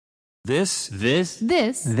This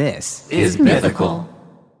is Mythical.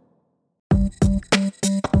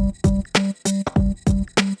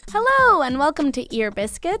 Hello and welcome to Ear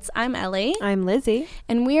Biscuits. I'm Ellie. I'm Lizzie.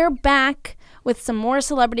 And we're back with some more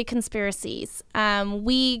celebrity conspiracies.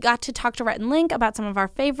 We got to talk to Rhett and Link about some of our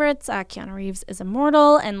favorites. Keanu Reeves is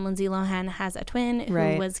immortal and Lindsay Lohan has a twin who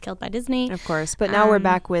was killed by Disney. Of course. But now we're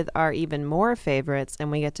back with our even more favorites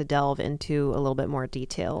and we get to delve into a little bit more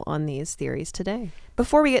detail on these theories today.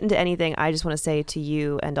 Before we get into anything, I just want to say to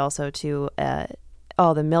you and also to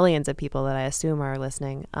all the millions of people that I assume are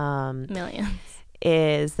listening. Millions.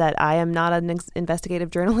 Is that I am not an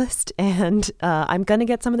investigative journalist and I'm going to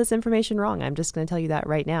get some of this information wrong. I'm just going to tell you that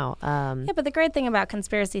right now. Yeah, but the great thing about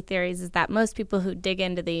conspiracy theories is that most people who dig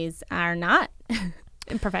into these are not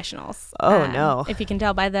professionals. Oh, no. If you can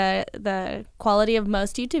tell by the quality of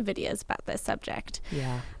most YouTube videos about this subject.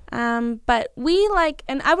 Yeah. But we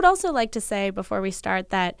and I would also like to say before we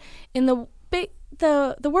start that in the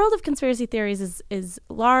world of conspiracy theories is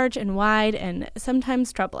large and wide and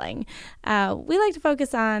sometimes troubling. We like to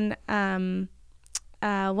focus on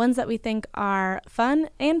ones that we think are fun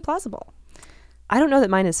and plausible. I don't know that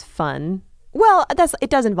mine is fun. Well, it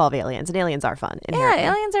does involve aliens, and aliens are fun.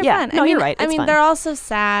 Yeah, aliens are fun. No, you're right. It's fun. They're also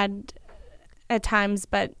sad at times,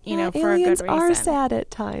 but for a good reason. Aliens are sad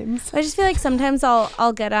at times. I just feel like sometimes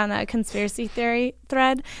I'll get on a conspiracy theory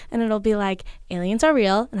thread and it'll be like, aliens are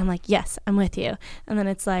real, and I'm like, yes, I'm with you. And then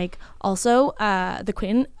it's like, also the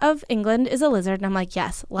Queen of England is a lizard, and I'm like,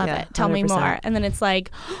 yes, love it, tell 100%. Me more. And then it's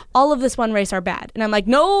like, all of this one race are bad, and I'm like,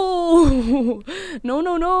 no.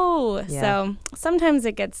 Yeah. So sometimes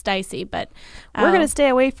it gets dicey, but we're gonna stay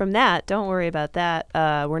away from that. Don't worry about that.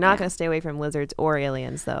 We're not gonna stay away from lizards or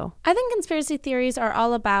aliens, though. I think conspiracy theories are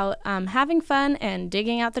all about having fun and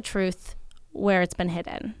digging out the truth where it's been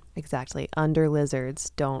hidden. Exactly. Under lizards.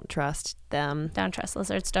 Don't trust them. Don't trust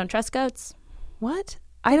lizards. Don't trust goats. What?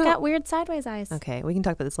 I don't. Got weird sideways eyes. Okay, we can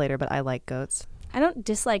talk about this later, but I like goats. I don't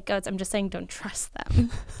dislike goats. I'm just saying don't trust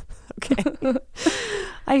them. Okay.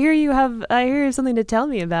 I hear you have something to tell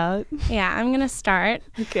me about. Yeah, I'm going to start.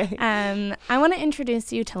 Okay. I want to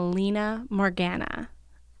introduce you to Lina Morgana.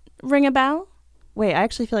 Ring a bell? Wait, I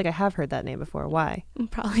actually feel like I have heard that name before. Why?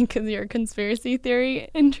 Probably because you're a conspiracy theory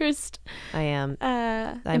interest. I am.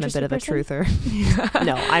 I'm a bit of person? A truther.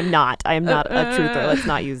 No, I'm not. I am not a truther. Let's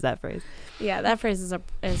not use that phrase. Yeah, that phrase is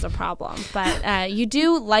a problem. But you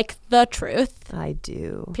do like the truth. I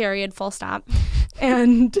do. Period. Full stop.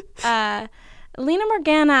 And Lina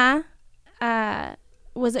Morgana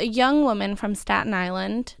was a young woman from Staten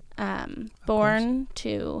Island, born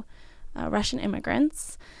to Russian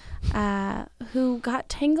immigrants. Who got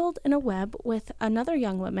tangled in a web with another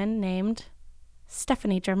young woman named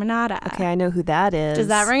Stephanie Germanotta. Okay, I know who that is. Does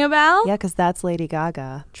that ring a bell? Yeah, because that's Lady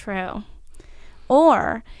Gaga. True.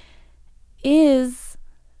 Or is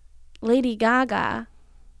Lady Gaga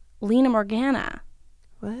Lina Morgana?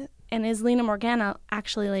 What? And is Lina Morgana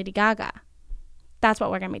actually Lady Gaga? That's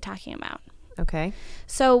what we're going to be talking about. Okay.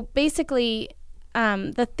 So basically,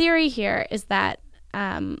 the theory here is that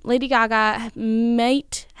Lady Gaga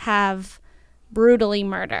might have brutally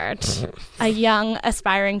murdered a young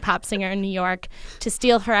aspiring pop singer in New York to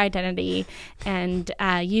steal her identity and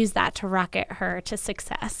use that to rocket her to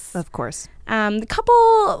success. Of course. The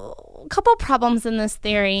couple problems in this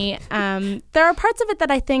theory. There are parts of it that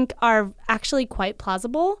I think are actually quite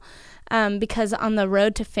plausible because on the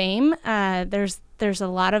road to fame, there's a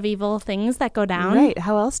lot of evil things that go down. Right.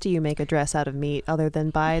 How else do you make a dress out of meat other than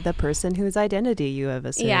by the person whose identity you have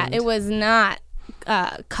assumed? Yeah, it was not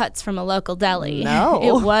cuts from a local deli. No.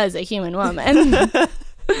 It was a human woman.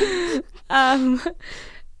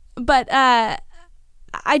 But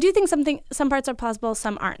I do think some parts are plausible,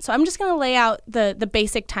 some aren't. So I'm just going to lay out the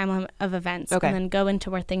basic timeline of events and then go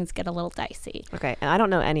into where things get a little dicey. Okay. And I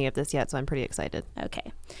don't know any of this yet, so I'm pretty excited.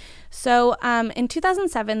 Okay. So in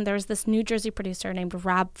 2007, there was this New Jersey producer named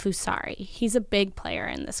Rob Fusari. He's a big player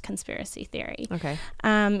in this conspiracy theory. Okay.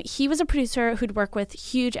 He was a producer who'd work with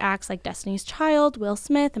huge acts like Destiny's Child, Will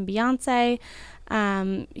Smith, and Beyonce.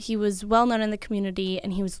 He was well known in the community,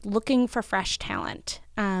 and he was looking for fresh talent.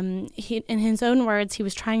 In his own words, he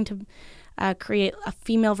was trying to create a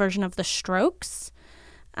female version of the Strokes.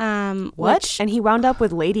 What? And he wound up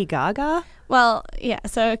with Lady Gaga? Well, yeah,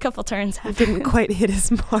 so a couple turns happened. Didn't quite hit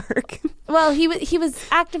his mark. Well, he was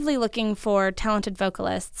actively looking for talented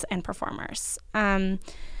vocalists and performers. And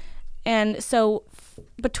so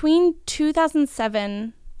between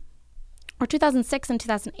 2007 or 2006 and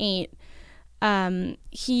 2008,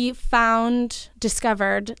 he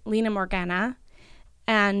discovered Lina Morgana,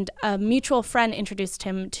 and a mutual friend introduced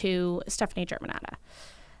him to Stephanie Germanotta.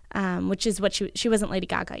 which is what she wasn't Lady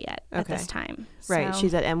Gaga yet at this time. Right. So,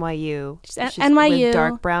 she's at NYU. She's at NYU. With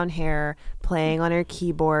dark brown hair, playing on her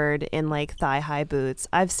keyboard in like thigh-high boots.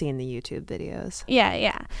 I've seen the YouTube videos.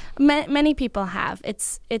 Yeah. Many people have.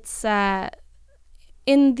 It's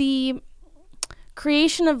in the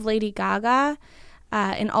creation of Lady Gaga,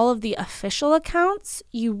 in all of the official accounts,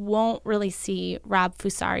 you won't really see Rob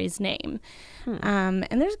Fusari's name.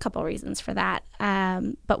 And there's a couple reasons for that.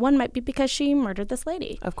 But one might be because she murdered this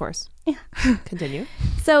lady. Of course. Yeah. Continue.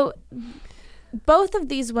 So both of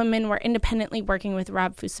these women were independently working with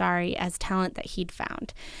Rob Fusari as talent that he'd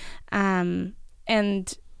found. And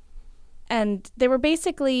they were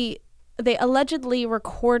they allegedly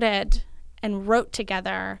recorded and wrote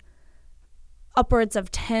together upwards of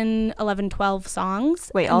 10, 11, 12 songs.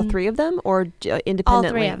 Wait, all three of them or independently? All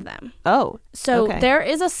three of them. Oh. So okay. there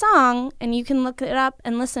is a song, and you can look it up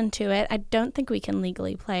and listen to it. I don't think we can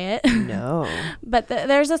legally play it. No. But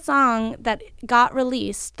there's a song that got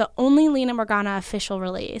released, the only Lina Morgana official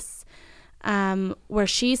release, where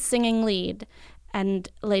she's singing lead, and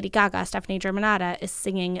Lady Gaga, Stephanie Germanotta, is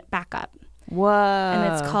singing backup. Whoa.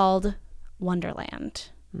 And it's called Wonderland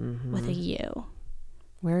with a U.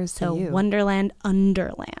 Where is the U? Wonderland,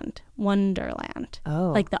 Underland. Wonderland.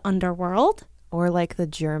 Oh. Like the underworld. Or like the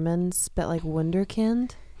German spell, like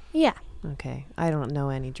Wunderkind? Yeah. Okay. I don't know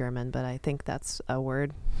any German, but I think that's a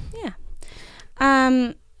word. Yeah.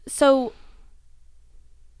 So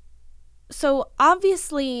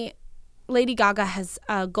obviously Lady Gaga has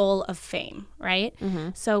a goal of fame, right? Mm-hmm.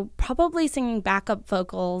 So probably singing backup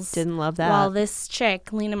vocals. Didn't love that. While this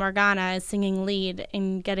chick, Lina Morgana, is singing lead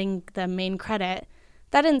and getting the main credit.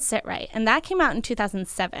 That didn't sit right. And that came out in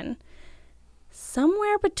 2007.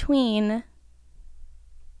 Somewhere between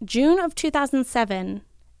June of 2007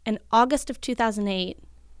 and August of 2008,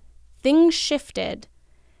 things shifted,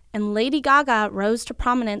 and Lady Gaga rose to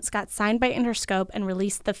prominence, got signed by Interscope, and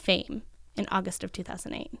released The Fame in August of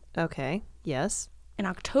 2008. Okay, yes. In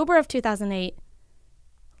October of 2008,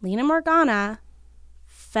 Lina Morgana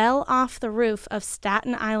fell off the roof of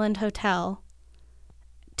Staten Island Hotel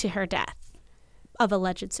to her death of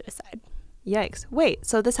alleged suicide. Yikes. Wait,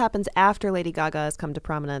 so this happens after Lady Gaga has come to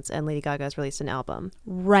prominence and Lady Gaga has released an album?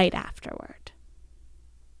 Right afterward.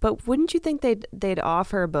 But wouldn't you think they'd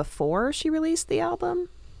off her before she released the album?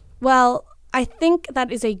 Well, I think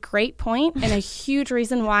that is a great point and a huge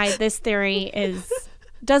reason why this theory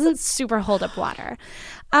doesn't super hold up water.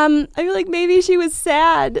 I feel like maybe she was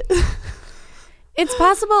sad. It's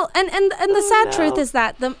possible, and the sad truth is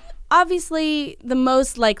that obviously the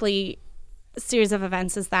most likely series of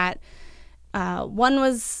events is that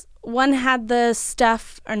one had the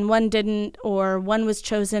stuff and one didn't, or one was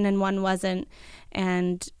chosen and one wasn't,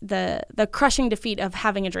 and the crushing defeat of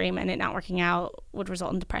having a dream and it not working out would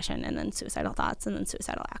result in depression and then suicidal thoughts and then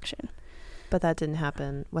suicidal action. But that didn't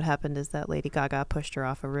happen. What happened is that Lady Gaga pushed her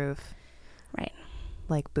off a roof. Right.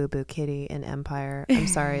 Like Boo Boo Kitty in Empire. I'm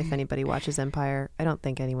sorry if anybody watches Empire. I don't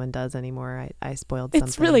think anyone does anymore. I spoiled something.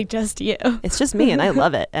 It's really just you. It's just me, and I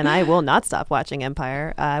love it. And I will not stop watching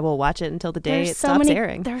Empire. I will watch it until the day it stops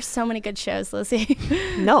airing. There are so many good shows, Lizzie.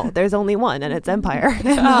 No, there's only one, and it's Empire.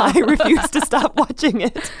 And I refuse to stop watching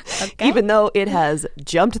it, even though it has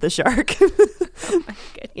jumped the shark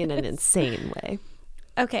in an insane way.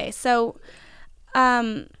 Okay, so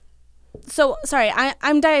sorry,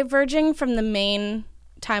 I'm diverging from the main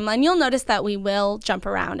timeline. You'll notice that we will jump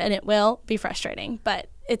around and it will be frustrating, but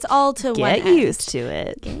it's all to one end. Get used to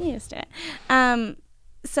it. Get used to it.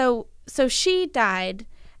 So she died.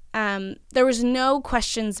 There was no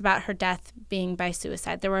questions about her death being by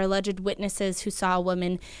suicide. There were alleged witnesses who saw a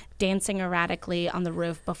woman dancing erratically on the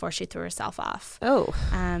roof before she threw herself off. Oh.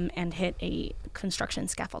 And hit a construction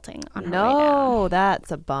scaffolding on her way down. No,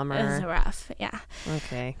 that's a bummer. It was rough, yeah.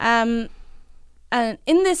 Okay.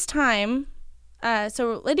 In this time,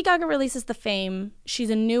 so Lady Gaga releases The Fame. She's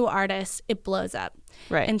a new artist. It blows up.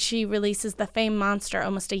 Right. And she releases The Fame Monster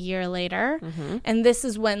almost a year later. Mm-hmm. And this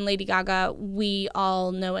is when Lady Gaga, we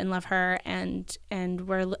all know and love her, and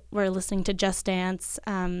we're listening to Just Dance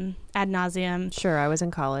ad nauseum. Sure, I was in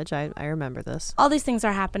college. I remember this. All these things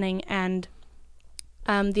are happening, and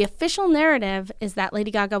the official narrative is that Lady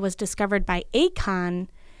Gaga was discovered by Akon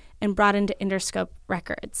and brought into Interscope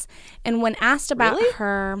Records. And when asked about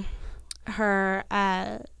her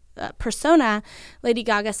persona, Lady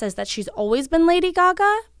Gaga says that she's always been Lady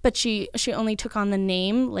Gaga, but she only took on the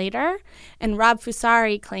name later. And Rob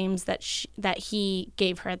Fusari claims that he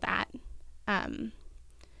gave her that.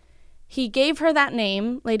 He gave her that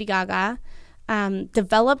name, Lady Gaga,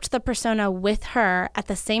 developed the persona with her at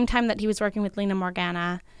the same time that he was working with Lina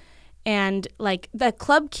Morgana. And like the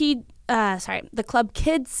Club Key the Club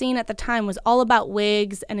Kid scene at the time was all about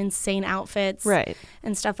wigs and insane outfits, Right.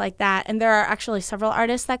 and stuff like that. And there are actually several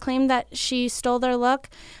artists that claim that she stole their look.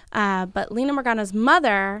 But Lina Morgana's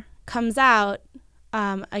mother comes out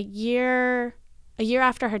a year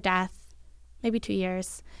after her death, maybe 2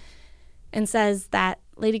 years, and says that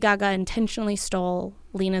Lady Gaga intentionally stole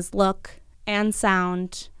Lina's look and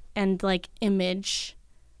sound and like image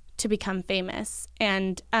to become famous.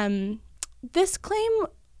 And this claim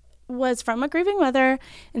was from a grieving mother,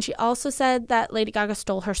 and she also said that Lady Gaga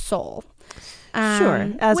stole her soul.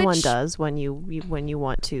 Sure, as one does when you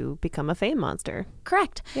want to become a fame monster.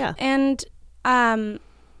 Correct. Yeah. And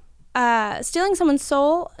stealing someone's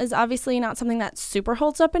soul is obviously not something that super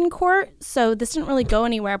holds up in court, so this didn't really go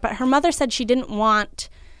anywhere. But her mother said she didn't want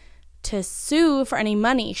to sue for any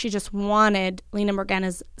money. She just wanted Lina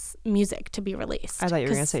Morgana's music to be released. I thought you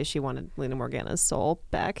were going to say she wanted Lina Morgana's soul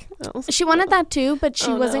back. She wanted that too, but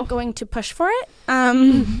she wasn't going to push for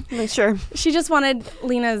it. Sure. She just wanted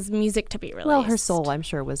Lina's music to be released. Well, her soul, I'm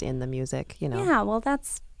sure, was in the music, you know. Yeah, well,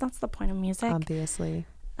 that's the point of music. Obviously.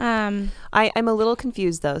 I'm a little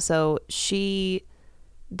confused, though. So the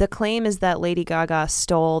claim is that Lady Gaga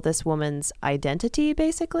stole this woman's identity,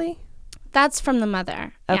 basically? That's from the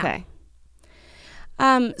mother. Okay.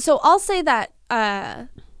 Yeah. So I'll say that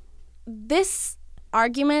this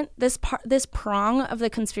argument, this prong of the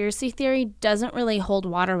conspiracy theory doesn't really hold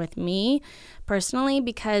water with me personally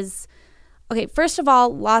because, okay, first of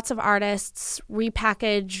all, lots of artists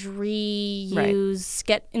repackage, reuse,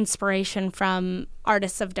 get inspiration from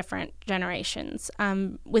artists of different generations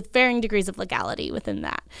with varying degrees of legality within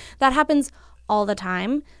that. That happens all the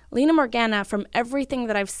time. Lina Morgana, from everything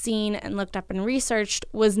that I've seen and looked up and researched,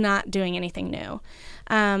 was not doing anything new.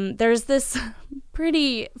 There's this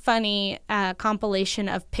pretty funny compilation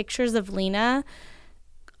of pictures of Lina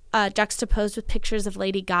juxtaposed with pictures of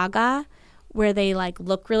Lady Gaga where they like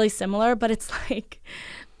look really similar, but it's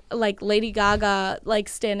like Lady Gaga like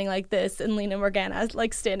standing like this and Lina Morgana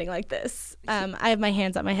like standing like this. I have my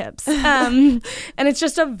hands on my hips. And it's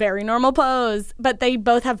just a very normal pose, but they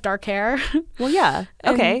both have dark hair. Well, yeah.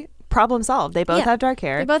 Okay. Problem solved. They both have dark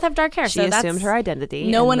hair. They both have dark hair. She assumed her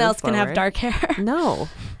identity. No one else can have dark hair. No.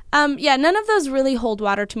 Yeah, none of those really hold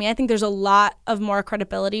water to me. I think there's a lot of more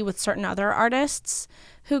credibility with certain other artists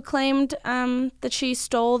who claimed that she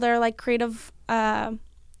stole their like creative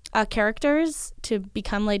characters to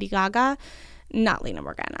become Lady Gaga, not Lina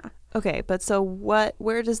Morgana. Okay, but so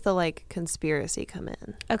where does the like conspiracy come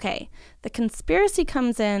in? Okay, the conspiracy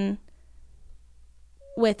comes in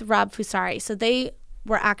with Rob Fusari. So they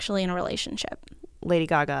were actually in a relationship. Lady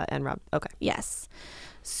Gaga and Rob. Okay. Yes.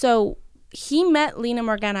 So he met Lina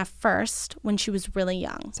Morgana first when she was really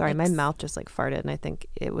young. Sorry, my mouth just like farted and I think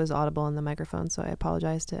it was audible in the microphone, so I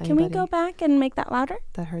apologize to anybody. Can we go back and make that louder?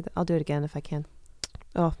 I'll do it again if I can.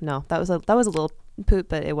 Oh, no. That was a little poot,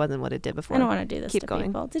 but it wasn't what it did before. I don't want to do this Keep to going.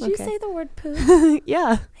 people. Did you say the word poop?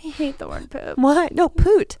 Yeah. I hate the word poop. What? No,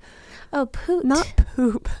 poot. Oh, poot. Not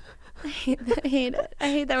poop. I hate it. I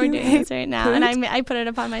hate that we're doing this right now. Poot? And I put it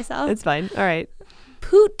upon myself. It's fine. All right.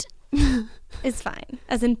 Poot is fine.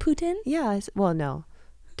 As in Putin? Yeah. Well, no.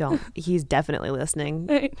 Don't. He's definitely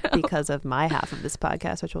listening because of my half of this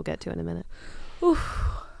podcast, which we'll get to in a minute. Oof.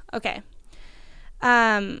 Okay.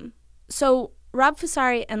 So Rob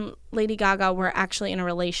Fusari and Lady Gaga were actually in a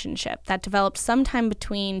relationship that developed sometime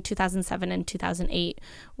between 2007 and 2008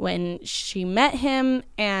 when she met him,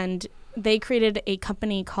 and they created a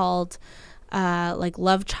company called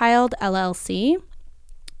Love Child LLC.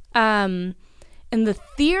 And the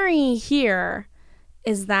theory here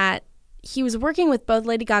is that he was working with both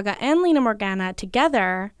Lady Gaga and Lina Morgana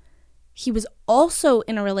together. He was also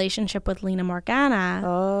in a relationship with Lina Morgana,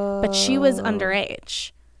 but she was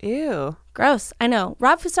underage. Ew. Gross. I know.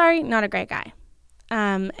 Rob Fusari, not a great guy.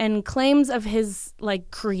 And claims of his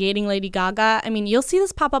creating Lady Gaga. I mean, you'll see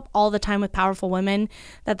this pop up all the time with powerful women,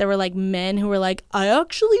 that there were men who were like, I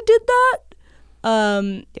actually did that.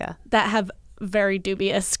 Yeah. That have very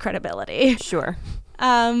dubious credibility. Sure.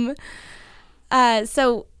 So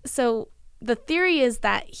the theory is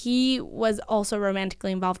that he was also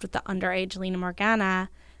romantically involved with the underage Lina Morgana.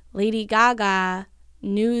 Lady Gaga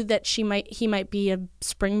knew that he might be a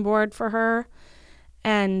springboard for her,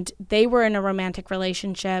 and they were in a romantic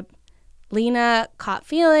relationship. Lina caught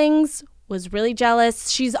feelings, was really jealous.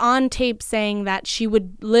 She's on tape saying that she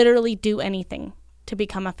would literally do anything to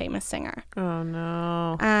become a famous singer. Oh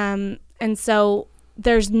no. And so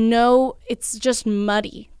it's just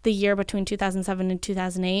muddy, the year between 2007 and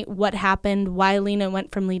 2008. What happened, why Lina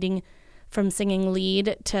went from leading singing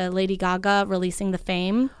lead to Lady Gaga releasing the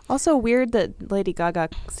Fame. Also weird that Lady Gaga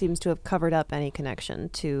seems to have covered up any connection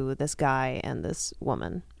to this guy and this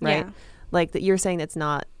woman, right? Yeah. Like that you're saying it's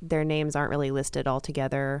not, their names aren't really listed all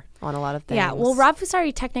together on a lot of things. Yeah, well, Rob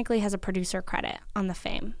Fusari technically has a producer credit on the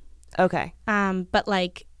Fame. Okay. But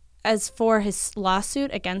like, as for his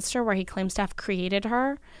lawsuit against her where he claims to have created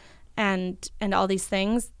her and all these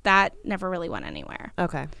things, that never really went anywhere.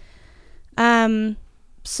 Okay.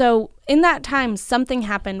 So in that time, something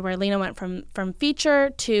happened where Lena went from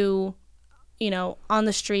feature to, on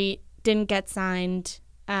the street, didn't get signed,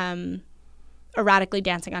 erratically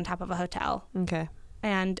dancing on top of a hotel. Okay.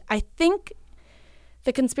 And I think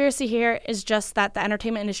the conspiracy here is just that the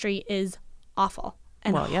entertainment industry is awful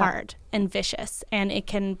and hard and vicious, and it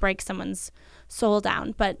can break someone's soul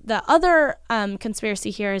down. But the other conspiracy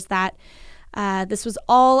here is that this was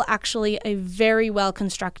all actually a very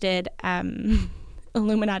well-constructed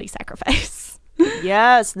Illuminati sacrifice.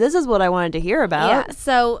 Yes, this is what I wanted to hear about. Yeah,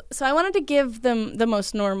 so I wanted to give them the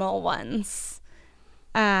most normal ones.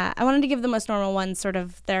 Sort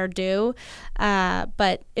of their due,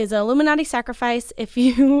 but is an Illuminati sacrifice. If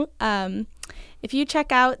you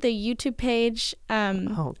check out the YouTube page,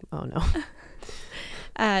 oh no,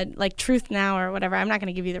 like Truth Now or whatever. I'm not going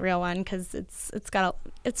to give you the real one because it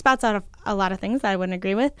spouts out a lot of things that I wouldn't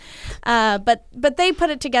agree with. But they put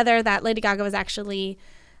it together that Lady Gaga was actually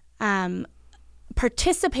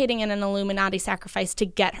participating in an Illuminati sacrifice to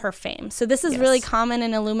get her fame. So this is really common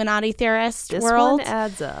in Illuminati theorist world. This one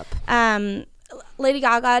adds up. Lady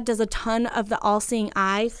Gaga does a ton of the all-seeing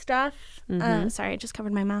eye stuff. Mm-hmm. Sorry, I just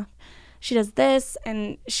covered my mouth. She does this,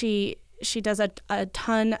 and she does a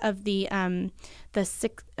ton of the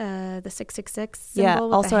 666 symbol. Yeah.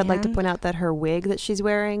 With Also, the I'd like to hand. point out that her wig that she's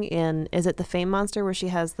wearing is it the Fame Monster, where she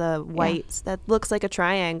has the whites that looks like a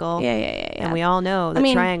triangle? Yeah. And we all know that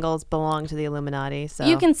triangles belong to the Illuminati. So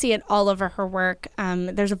you can see it all over her work.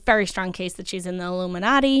 There's a very strong case that she's in the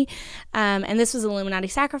Illuminati, and this was Illuminati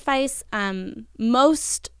sacrifice.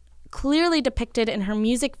 Most clearly depicted in her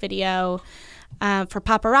music video for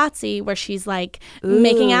Paparazzi, where she's like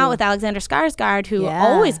making out with Alexander Skarsgård, who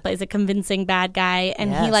always plays a convincing bad guy,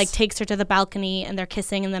 and he like takes her to the balcony and they're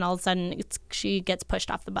kissing, and then all of a sudden she gets pushed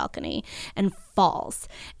off the balcony and falls,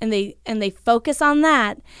 and they focus on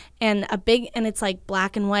that, and it's like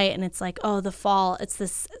black and white, and it's like, oh, the fall, it's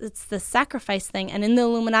this sacrifice thing. And in the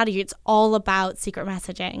Illuminati, it's all about secret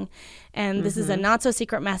messaging, and this is a not so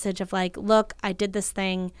secret message of like, look, I did this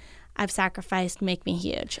thing, I've sacrificed, make me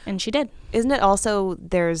huge. And she did. Isn't it also,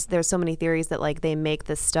 there's so many theories that like they make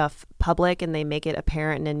this stuff public and they make it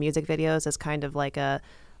apparent in music videos as kind of like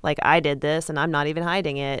I did this and I'm not even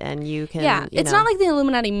hiding it, and you can it's not like the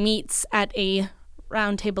Illuminati meets at a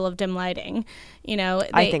round table of dim lighting.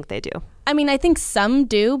 I think they do. I mean, I think some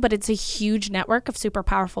do, but it's a huge network of super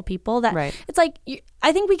powerful people that it's like,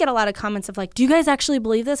 I think we get a lot of comments of like, do you guys actually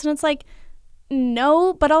believe this? And it's like,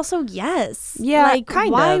 no, but also yes. Yeah, like kind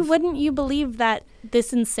why of. wouldn't you believe that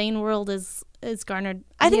this insane world is garnered?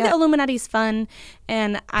 I think the Illuminati's fun,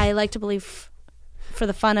 and I like to believe for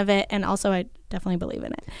the fun of it, and also I definitely believe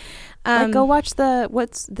in it. Go watch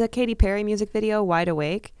the Katy Perry music video, Wide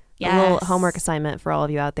Awake. Yes. A little homework assignment for all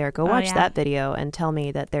of you out there. Go watch that video and tell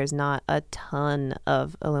me that there's not a ton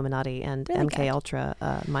of Illuminati and really MK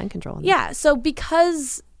Ultra mind control in there. So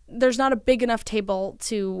because there's not a big enough table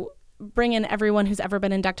to bring in everyone who's ever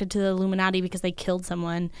been inducted to the Illuminati because they killed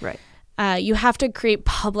someone. Right. You have to create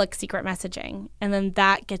public secret messaging, and then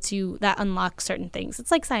that unlocks certain things.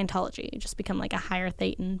 It's like Scientology. You just become like a higher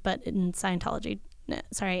thetan, but in Scientology, you have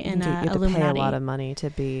to Illuminati. pay a lot of money to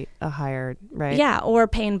be a higher, right? Yeah, or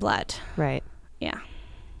pay in blood. Right. Yeah.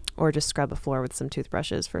 Or just scrub a floor with some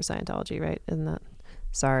toothbrushes for Scientology, right? Isn't that?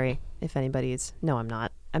 Sorry if anybody's... No, I'm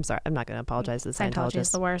not. I'm sorry. I'm not going to apologize to the Scientologists. Scientology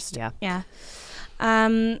is the worst. Yeah.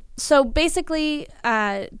 So basically,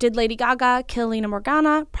 did Lady Gaga kill Lena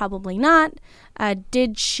Morgana? Probably not.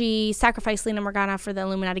 Did she sacrifice Lena Morgana for the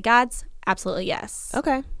Illuminati gods? Absolutely yes.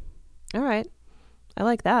 Okay. All right. I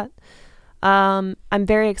like that. I'm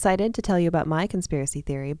very excited to tell you about my conspiracy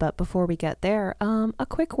theory, but before we get there, a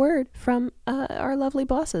quick word from our lovely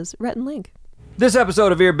bosses, Rhett and Link. This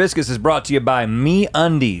episode of Ear Biscuits is brought to you by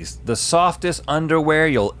MeUndies, the softest underwear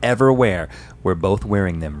you'll ever wear. We're both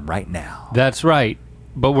wearing them right now. That's right,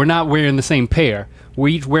 but we're not wearing the same pair. We're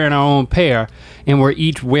each wearing our own pair, and we're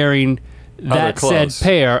each wearing that said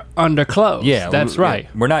pair under clothes. Yeah, that's right.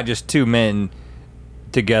 We're not just two men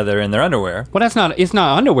together in their underwear. Well, it's not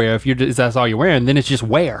underwear if that's all you're wearing, then it's just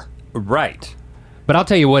wear. Right. But I'll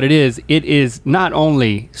tell you what it is not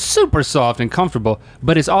only super soft and comfortable,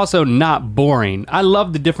 but it's also not boring. I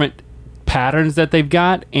love the different patterns that they've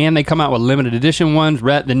got, and they come out with limited edition ones.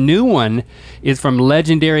 The new one is from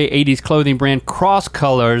legendary 80s clothing brand Cross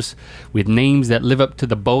Colors, with names that live up to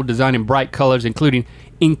the bold design and bright colors, including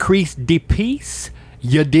Increased de Peace,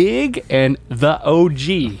 You Dig, and The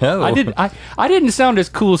OG. Oh. I didn't sound as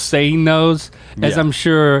cool saying those as I'm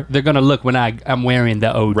sure they're going to look when I'm wearing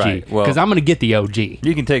The OG. Right. Well, because I'm going to get The OG.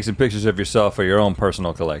 You can take some pictures of yourself for your own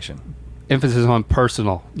personal collection. Emphasis on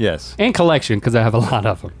personal. Yes. And collection, because I have a lot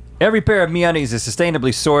of them. Every pair of MeUndies is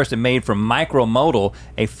sustainably sourced and made from micromodal,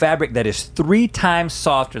 a fabric that is 3 times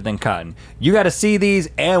softer than cotton. You got to see these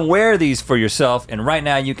and wear these for yourself. And right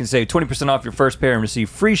now you can save 20% off your first pair and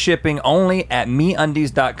receive free shipping only at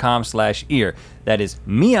MeUndies.com/ear. That is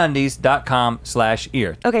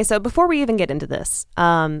MeUndies.com/ear. Okay, so before we even get into this,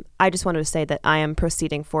 I just wanted to say that I am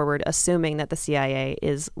proceeding forward, assuming that the CIA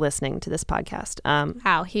is listening to this podcast.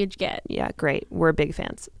 Wow, huge get. Yeah, great. We're big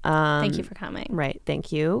fans. Thank you for coming. Right.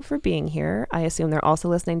 Thank you for being here. I assume they're also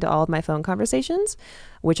listening to all of my phone conversations,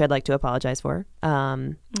 which I'd like to apologize for.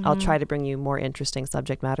 I'll try to bring you more interesting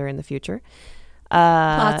subject matter in the future.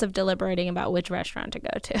 Lots of deliberating about which restaurant to go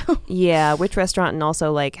to. Yeah, which restaurant, and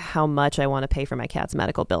also like how much I want to pay for my cat's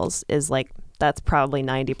medical bills is like, that's probably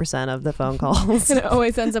 90% of the phone calls. And it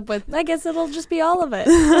always ends up with, I guess it'll just be all of it.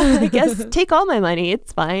 I guess take all my money.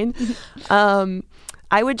 It's fine.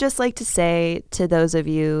 I would just like to say to those of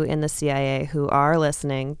you in the CIA who are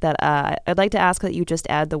listening that I'd like to ask that you just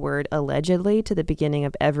add the word allegedly to the beginning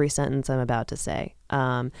of every sentence I'm about to say.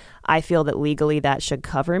 I feel that legally that should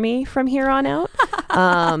cover me from here on out.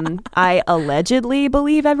 I allegedly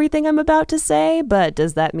believe everything I'm about to say, but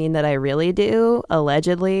does that mean that I really do?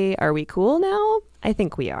 Allegedly, are we cool now? I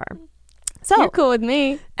think we are. So you're cool with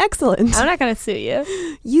me. Excellent. I'm not going to sue you.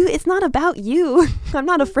 It's not about you. I'm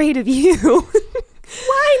not afraid of you.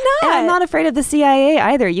 Why not? And I'm not afraid of the CIA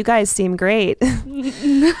either. You guys seem great.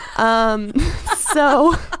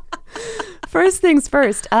 So first things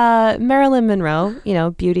first, Marilyn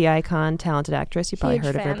Monroe, beauty icon, talented actress. You probably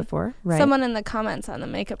heard of her before, right? Someone in the comments on the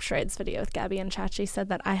Makeup Charades video with Gabby and Chachi said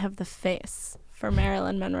that I have the face for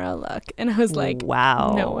Marilyn Monroe look. And I was like,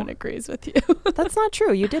 wow. No one agrees with you. That's not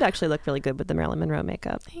true. You did actually look really good with the Marilyn Monroe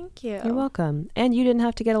makeup. Thank you. You're welcome. And you didn't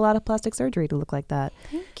have to get a lot of plastic surgery to look like that.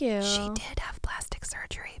 Thank you. She did have plastic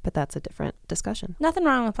surgery, but that's a different discussion. Nothing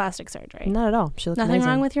wrong with plastic surgery. Not at all. She looked Nothing amazing.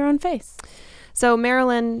 wrong with your own face. So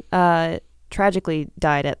Marilyn tragically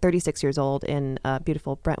died at 36 years old in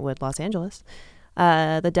beautiful Brentwood, Los Angeles.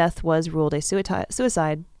 The death was ruled a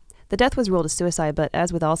suicide. The death was ruled a suicide, but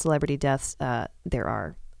as with all celebrity deaths, there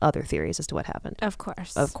are other theories as to what happened. Of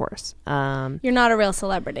course. You're not a real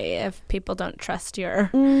celebrity if people don't trust your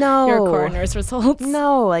your coroner's results.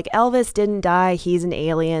 No, like Elvis didn't die. He's an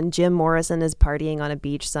alien. Jim Morrison is partying on a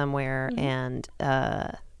beach somewhere. Mm-hmm. And,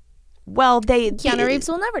 Keanu Reeves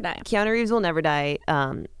will never die. Keanu Reeves will never die.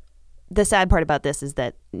 The sad part about this is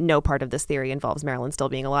that no part of this theory involves Marilyn still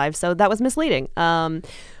being alive. So that was misleading.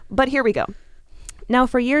 But here we go. Now,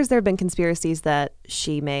 for years, there have been conspiracies that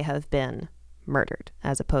she may have been murdered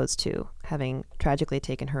as opposed to having tragically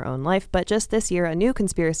taken her own life. But just this year, a new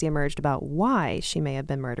conspiracy emerged about why she may have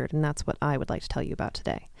been murdered. And that's what I would like to tell you about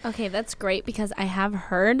today. Okay, that's great because I have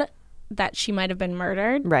heard that she might have been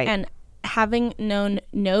murdered. Right. And having known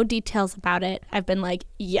no details about it, I've been like,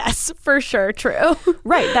 yes, for sure, true.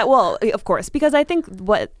 Right. Well, of course, because I think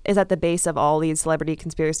what is at the base of all these celebrity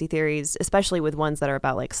conspiracy theories, especially with ones that are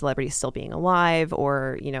about like celebrities still being alive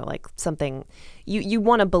or, like something, you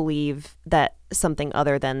want to believe that something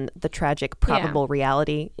other than the tragic probable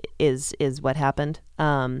reality is what happened.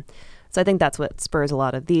 So I think that's what spurs a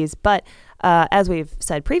lot of these. But as we've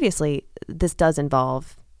said previously, this does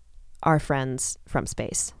involve our friends from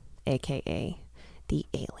space, aka the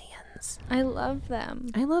aliens. I love them.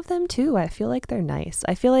 I love them too. I feel like they're nice.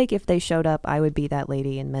 I feel like if they showed up, I would be that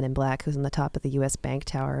lady in Men in Black who's on the top of the U.S. Bank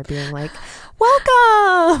Tower being like,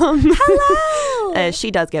 welcome! Hello! She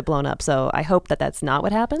does get blown up, so I hope that that's not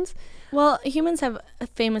what happens. Well, humans have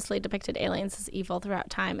famously depicted aliens as evil throughout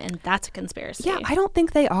time, and that's a conspiracy. Yeah, I don't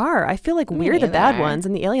think they are. I feel like we're the bad ones,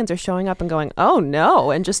 and the aliens are showing up and going, oh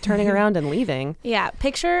no, and just turning around and leaving. Yeah,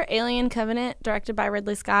 picture Alien Covenant, directed by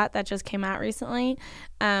Ridley Scott, that just came out recently.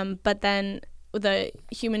 But then the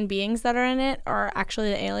human beings that are in it are actually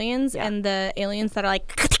the aliens, and the aliens that are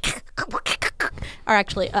like are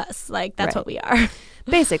actually us. Like, that's what we are.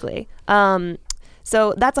 Basically.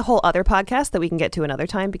 So that's a whole other podcast that we can get to another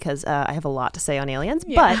time because I have a lot to say on aliens.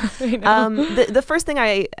 Yeah, but the first thing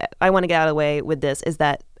I want to get out of the way with this is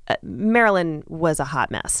that Marilyn was a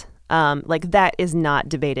hot mess. Like, that is not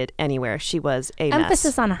debated anywhere. She was a mess.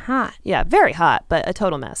 Emphasis on hot. Yeah, very hot, but a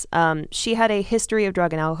total mess. She had a history of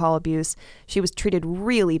drug and alcohol abuse. She was treated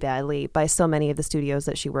really badly by so many of the studios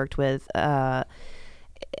that she worked with.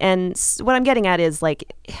 And what I'm getting at is,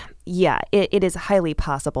 like, yeah, it is highly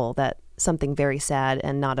possible that something very sad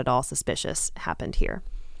and not at all suspicious happened here.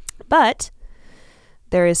 But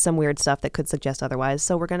there is some weird stuff that could suggest otherwise.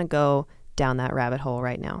 So we're going to go down that rabbit hole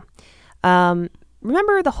right now.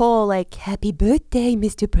 Remember the whole, like, happy birthday,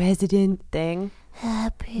 Mr. President thing?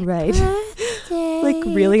 Happy birthday. Like,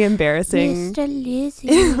 really embarrassing. Mr. Lizzie.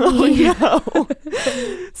 Oh, no.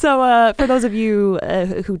 So for those of you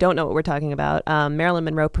who don't know what we're talking about, Marilyn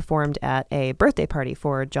Monroe performed at a birthday party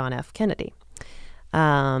for John F. Kennedy.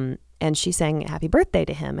 And she sang happy birthday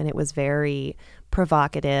to him, and it was very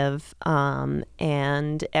provocative,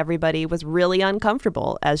 and everybody was really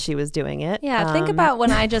uncomfortable as she was doing it. Yeah, think about when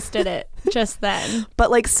I just did it just then. But,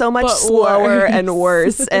 like, so much slower and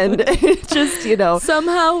worse, and just, you know.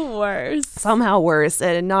 Somehow worse,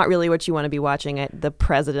 and not really what you want to be watching at the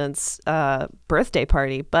president's birthday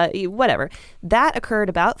party, but whatever. That occurred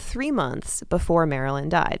about 3 months before Marilyn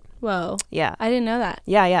died. Whoa. Yeah. I didn't know that.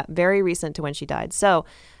 Yeah, very recent to when she died. So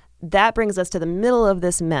that brings us to the middle of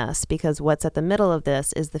this mess, because what's at the middle of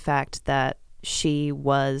this is the fact that she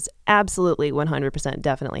was absolutely 100%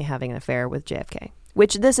 definitely having an affair with JFK,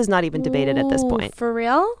 which this is not even debated at this point. For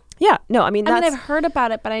real? Yeah. No, I mean, I've heard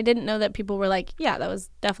about it, but I didn't know that people were like, yeah, that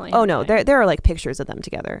was definitely Oh, no, happening. there are, like, pictures of them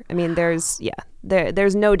together. I mean, there's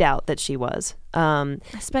no doubt that she was. I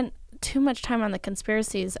spent too much time on the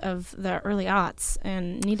conspiracies of the early aughts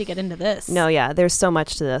and need to get into this. No, yeah, there's so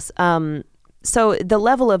much to this. So the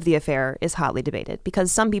level of the affair is hotly debated,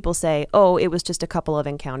 because some people say, oh, it was just a couple of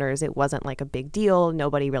encounters. It wasn't like a big deal.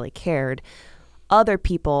 Nobody really cared. Other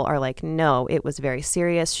people are like, no, it was very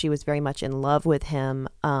serious. She was very much in love with him.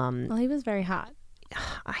 Well, he was very hot.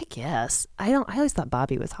 I guess. I always thought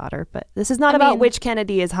Bobby was hotter, but this is not about which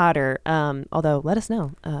Kennedy is hotter. Although, let us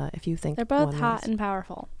know if you think they're both one hot was. and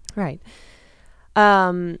powerful. Right.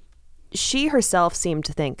 She herself seemed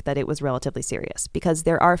to think that it was relatively serious, because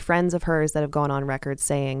there are friends of hers that have gone on record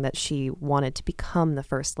saying that she wanted to become the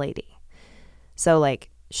first lady. So, like,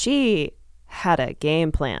 she had a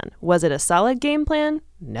game plan. Was it a solid game plan?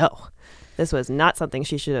 No. This was not something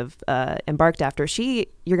she should have embarked after.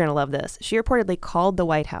 You're going to love this. She reportedly called the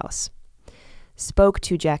White House, spoke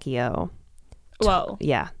to Jackie O. Whoa.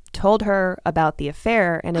 Told her about the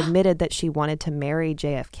affair and admitted that she wanted to marry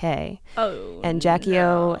JFK. Oh, and Jackie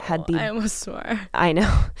O had I almost swore. I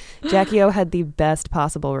know. Jackie O had the best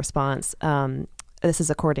possible response. This is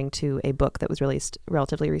according to a book that was released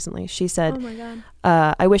relatively recently. She said, oh my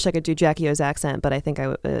God. I wish I could do Jackie O's accent, but I think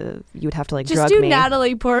you would have to, like, Just drug do me.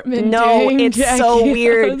 Natalie Portman. No, doing it's Jackie so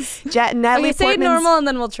weird. O's. Natalie Okay, say it Portman's- normal and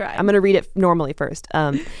then we'll try. I'm going to read it normally first.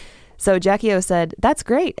 So Jackie O said, that's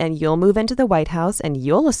great. And you'll move into the White House and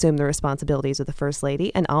you'll assume the responsibilities of the first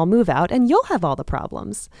lady, and I'll move out and you'll have all the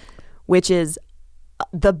problems, which is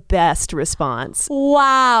the best response.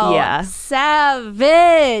 Wow. Yeah.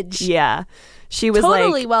 Savage. Yeah. She was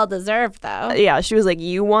totally like, well deserved, though. yeah, she was like,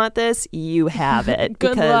 you want this? You have it.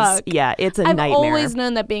 Good because, luck. Yeah, it's a I've nightmare. always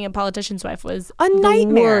known that being a politician's wife was A the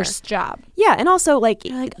nightmare. worst job. Yeah, and also, like,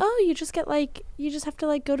 You're like, oh, you just have to,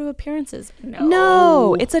 like, go to appearances.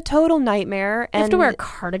 no, it's a total nightmare. You have to wear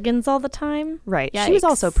cardigans all the time. Right. Yikes. She was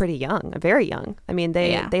also pretty young, very young. I mean,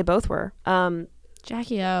 they both were.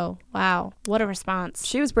 Jackie O. Wow. What a response.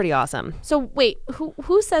 She was pretty awesome. So, wait,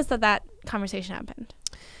 who says that conversation happened?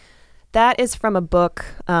 That is from a book.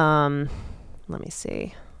 Let me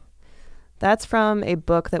see. That's from a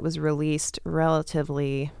book that was released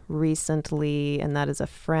relatively recently, and that is a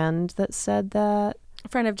friend that said that. A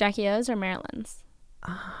friend of Jackie O's or Marilyn's?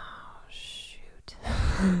 Oh, shoot.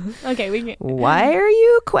 Okay, we can. Why are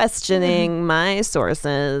you questioning my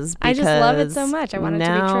sources? I just love it Because so much. I want it to be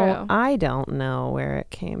now true. I don't know where it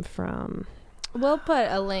came from. We'll put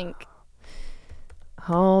a link.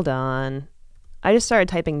 Hold on. I just started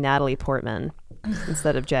typing Natalie Portman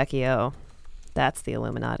instead of Jackie O. That's the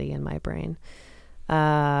Illuminati in my brain.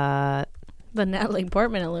 The Natalie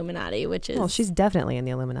Portman Illuminati, which is Well, she's definitely in the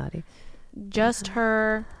Illuminati. just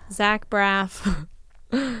her, Zach Braff,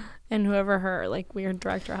 and whoever her like weird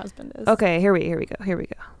director husband is. Okay, here we go.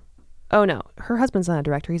 Oh no, her husband's not a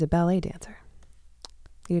director; he's a ballet dancer.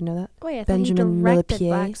 You didn't know that? Wait, I Benjamin thought he directed Millepied?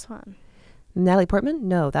 Black Swan. Natalie Portman?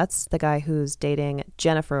 No, that's the guy who's dating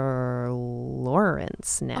Jennifer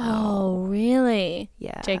Lawrence now. Oh, really?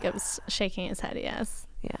 Yeah. Jacob's shaking his head. Yes.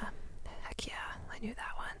 Yeah. Heck yeah, I knew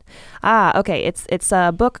that one. Okay. It's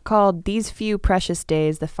a book called These Few Precious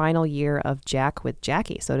Days: The Final Year of Jack with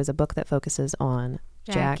Jackie. So it is a book that focuses on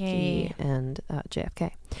Jackie and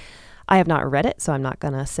JFK. I have not read it, so I'm not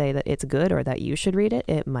going to say that it's good or that you should read it.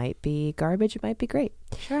 It might be garbage. It might be great.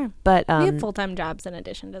 Sure. But we have full-time jobs in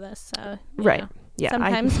addition to this, so right. know. Yeah.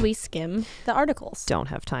 Sometimes we skim the articles. Don't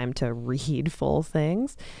have time to read full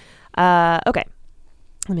things. Okay.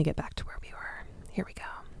 Let me get back to where we were. Here we go.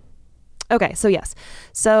 Okay, so yes.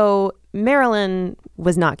 So Marilyn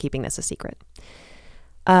was not keeping this a secret.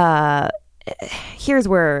 Here's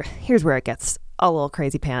where it gets a little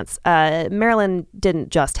crazy pants. Marilyn didn't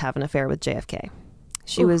just have an affair with JFK.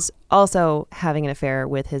 She was also having an affair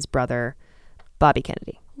with his brother, Bobby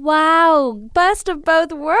Kennedy. Wow, best of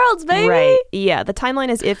both worlds, baby. Right. Yeah, the timeline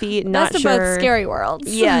is iffy. Not best sure. of both scary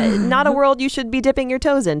worlds. Yeah, not a world you should be dipping your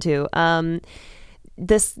toes into.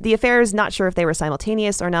 The affair is not sure if they were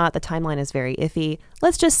simultaneous or not. The timeline is very iffy.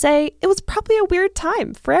 Let's just say it was probably a weird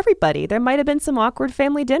time for everybody. There might have been some awkward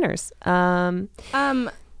family dinners. They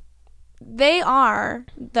are,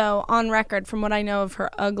 though, on record from what I know of her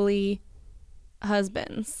ugly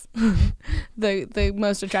husbands, the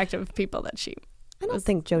most attractive people that she. I don't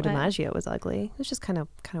think Joe DiMaggio was ugly. It was just kind of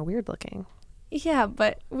weird looking. Yeah,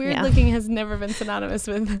 but weird looking has never been synonymous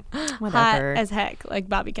with hot as heck, like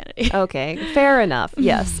Bobby Kennedy. Okay, fair enough.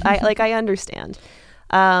 Yes, I understand.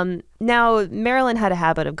 Now, Marilyn had a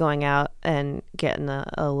habit of going out and getting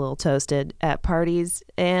a little toasted at parties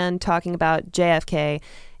and talking about JFK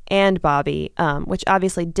and Bobby, which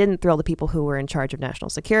obviously didn't thrill the people who were in charge of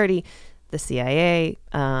national security, the CIA.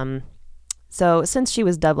 So since she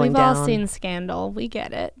was doubling down... We've all seen Scandal. We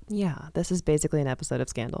get it. Yeah, this is basically an episode of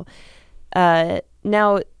Scandal.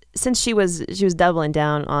 Now, since she was doubling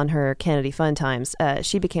down on her Kennedy fun times,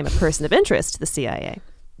 she became a person of interest to the CIA,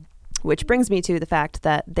 which brings me to the fact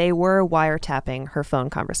that they were wiretapping her phone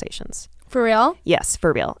conversations. For real? Yes,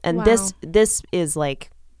 for real. And wow. This is like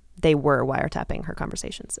they were wiretapping her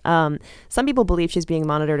conversations. Some people believe she's being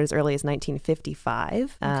monitored as early as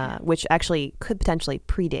 1955, which actually could potentially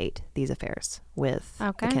predate these affairs with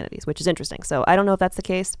the Kennedys, which is interesting. So I don't know if that's the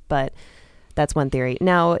case, but that's one theory.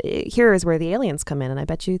 Now, here is where the aliens come in, and I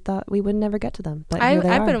bet you thought we would never get to them. But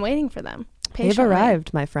I've been waiting for them patiently. They've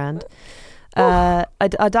arrived, my friend. A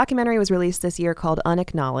documentary was released this year called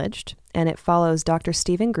Unacknowledged, and it follows Dr.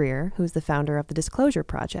 Stephen Greer, who's the founder of the Disclosure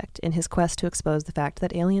Project, in his quest to expose the fact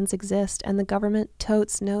that aliens exist and the government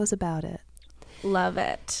totes knows about it. Love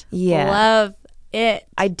it. Yeah. Love it.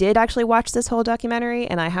 I did actually watch this whole documentary,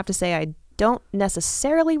 and I have to say I don't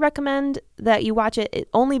necessarily recommend that you watch it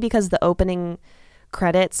only because the opening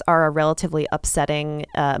credits are a relatively upsetting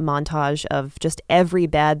montage of just every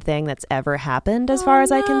bad thing that's ever happened as far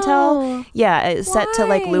as I can tell. Yeah, it's set to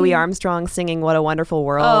like Louis Armstrong singing What a Wonderful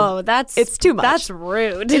World. Oh, it's too much. That's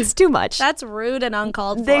rude. It's too much. That's rude and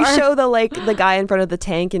uncalled for. They show the guy in front of the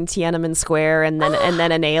tank in Tiananmen Square and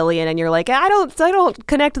then an alien, and you're like, I don't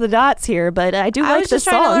connect the dots here, but I do like this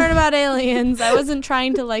song. I was just trying to learn about aliens. I wasn't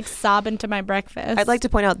trying to like sob into my breakfast. I'd like to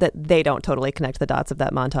point out that they don't totally connect the dots of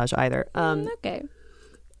that montage either. Okay.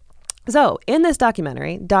 So, in this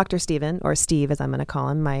documentary, Dr. Stephen, or Steve as I'm going to call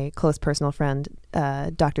him, my close personal friend,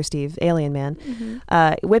 Dr. Steve, Alien Man,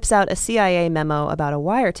 whips out a CIA memo about a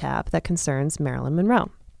wiretap that concerns Marilyn Monroe.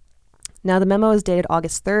 Now, the memo is dated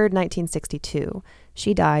August 3rd, 1962.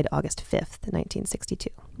 She died August 5th, 1962.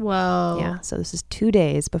 Whoa. Yeah, so this is 2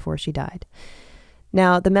 days before she died.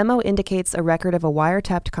 Now, the memo indicates a record of a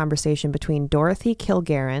wiretapped conversation between Dorothy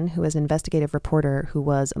Kilgarren, who is an investigative reporter who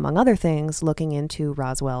was, among other things, looking into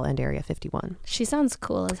Roswell and Area 51. She sounds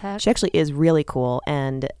cool as heck. She actually is really cool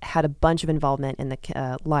and had a bunch of involvement in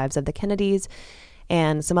the lives of the Kennedys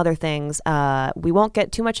and some other things. We won't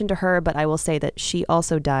get too much into her, but I will say that she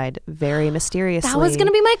also died very mysteriously. That was going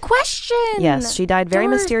to be my question. Yes, she died very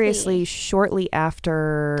Dorothy. mysteriously shortly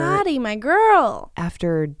after... Dottie, my girl.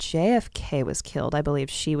 After JFK was killed, I believe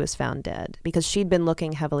she was found dead because she'd been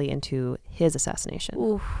looking heavily into his assassination.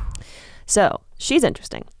 Oof. So, she's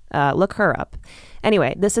interesting. Look her up.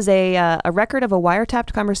 Anyway, this is a record of a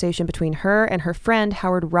wiretapped conversation between her and her friend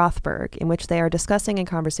Howard Rothberg, in which they are discussing a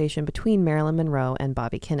conversation between Marilyn Monroe and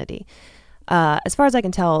Bobby Kennedy. As far as I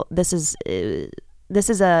can tell, the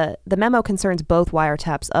memo concerns both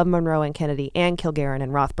wiretaps of Monroe and Kennedy and Kilgarren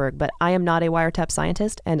and Rothberg, but I am not a wiretap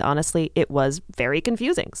scientist, and honestly, it was very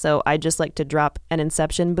confusing. So I'd just like to drop an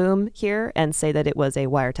inception boom here and say that it was a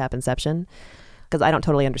wiretap inception, because I don't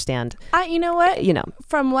totally understand. You know what? You know.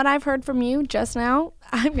 From what I've heard from you just now,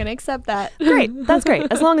 I'm going to accept that. Great. That's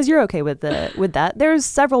great. As long as you're okay with that. There's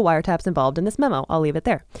several wiretaps involved in this memo. I'll leave it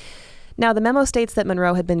there. Now, the memo states that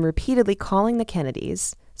Monroe had been repeatedly calling the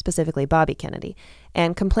Kennedys, specifically Bobby Kennedy,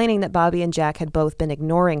 and complaining that Bobby and Jack had both been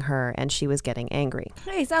ignoring her and she was getting angry.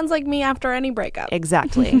 Hey, sounds like me after any breakup.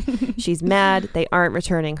 Exactly. She's mad. They aren't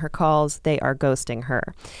returning her calls. They are ghosting her.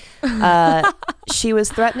 She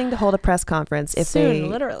was threatening to hold a press conference if Soon,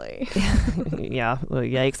 literally. Yeah, well,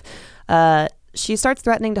 yikes. She starts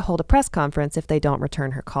threatening to hold a press conference if they don't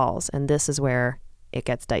return her calls, and this is where it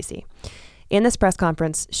gets dicey. In this press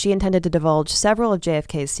conference, she intended to divulge several of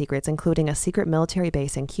JFK's secrets, including a secret military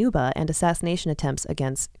base in Cuba and assassination attempts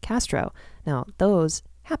against Castro. Now, those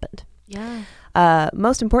happened. Yeah.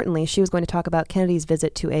 Most importantly, she was going to talk about Kennedy's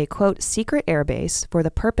visit to a, quote, secret airbase for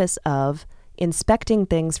the purpose of inspecting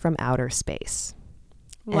things from outer space.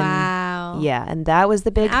 Wow. Yeah, and that was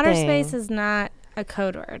the big Outer thing. space is not a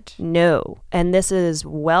code word. No. And this is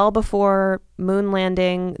well before moon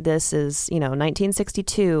landing. This is,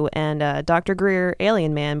 1962. And Dr. Greer,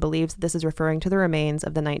 Alien Man, believes this is referring to the remains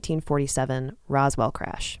of the 1947 Roswell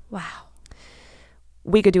crash. Wow.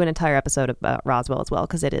 We could do an entire episode about Roswell as well,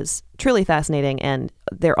 because it is truly fascinating. And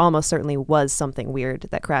there almost certainly was something weird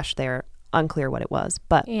that crashed there. Unclear what it was.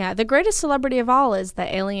 But yeah, the greatest celebrity of all is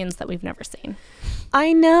the aliens that we've never seen.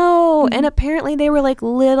 I know. And apparently they were like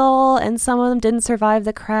little, and some of them didn't survive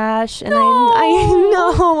the crash. And I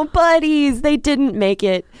know, buddies, they didn't make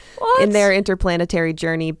it in their interplanetary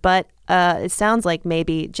journey. But it sounds like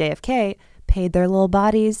maybe JFK paid their little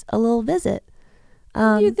bodies a little visit.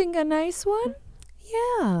 You think a nice one?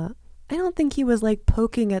 Yeah. I don't think he was like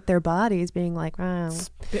poking at their bodies, being like,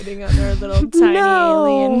 spitting on their little tiny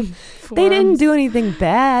alien forms. They didn't do anything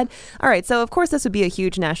bad. All right. So, of course, this would be a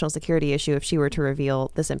huge national security issue if she were to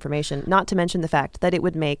reveal this information, not to mention the fact that it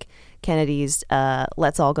would make Kennedy's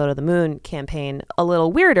Let's All Go to the Moon campaign a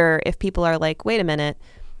little weirder if people are like, wait a minute,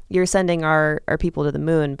 you're sending our people to the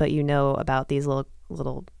moon, but you know about these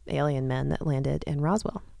little alien men that landed in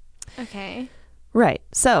Roswell. Okay. Right.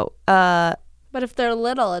 So, but if they're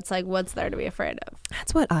little, it's like, what's there to be afraid of?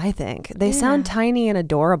 That's what I think. They sound tiny and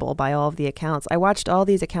adorable by all of the accounts. I watched all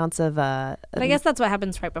these accounts of... but I guess that's what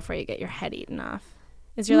happens right before you get your head eaten off.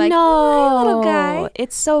 Is you're like, oh, little guy.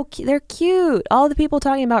 It's so cute. They're cute. All the people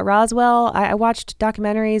talking about Roswell, I watched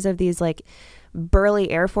documentaries of these like burly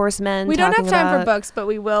Air Force men. We don't have time for books, but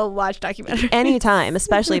we will watch documentaries. Anytime,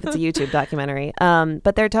 especially if it's a YouTube documentary.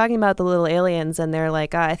 But they're talking about the little aliens, and they're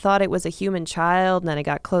like, I thought it was a human child, and then I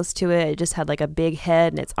got close to it. It just had like a big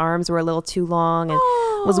head, and its arms were a little too long, and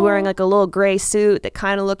was wearing like a little gray suit that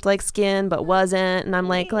kind of looked like skin, but wasn't. And I'm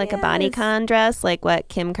like a bodycon dress, like what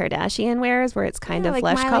Kim Kardashian wears, where it's kind of like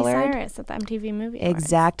flesh colored. Miley Cyrus at the MTV Movie Awards.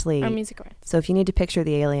 Exactly. Or Music Awards. So if you need to picture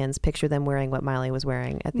the aliens, picture them wearing what Miley was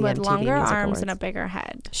wearing at the With MTV longer Music arms Awards. and a bigger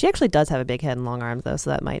head. She actually does have a big head and long arms, though,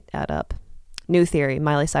 so that might add up. New theory: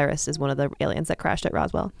 Miley Cyrus is one of the aliens that crashed at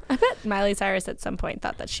Roswell. I bet Miley Cyrus at some point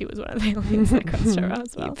thought that she was one of the aliens that crashed at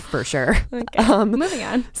Roswell. For sure. Okay, moving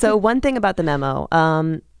on. So one thing about the memo,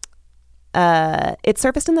 it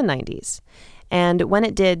surfaced in the 90s. And when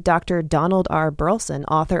it did, Dr. Donald R. Burleson,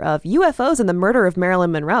 author of UFOs and the Murder of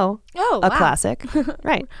Marilyn Monroe, a classic,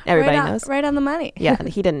 right? Everybody knows. Right on the money. Yeah,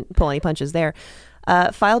 he didn't pull any punches there.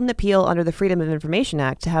 Filed an appeal under the Freedom of Information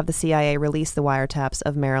Act to have the CIA release the wiretaps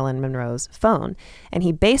of Marilyn Monroe's phone. And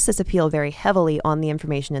he based this appeal very heavily on the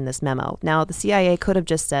information in this memo. Now, the CIA could have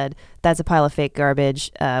just said, that's a pile of fake garbage.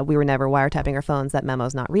 We were never wiretapping our phones. That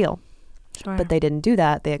memo's not real. Sure. But they didn't do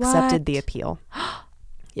that. They accepted the appeal.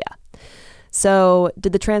 Yeah. So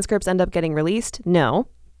did the transcripts end up getting released? No.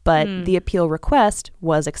 But the appeal request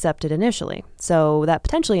was accepted initially. So that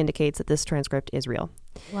potentially indicates that this transcript is real.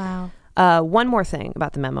 Wow. One more thing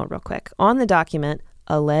about the memo real quick. On the document,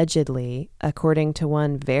 allegedly, according to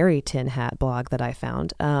one very tin hat blog that I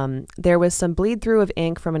found, there was some bleed through of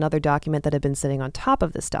ink from another document that had been sitting on top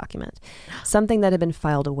of this document, something that had been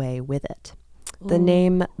filed away with it. The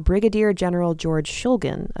name Brigadier General George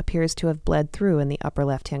Shulgin appears to have bled through in the upper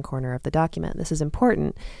left-hand corner of the document. This is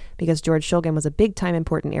important because George Shulgin was a big-time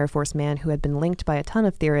important Air Force man who had been linked by a ton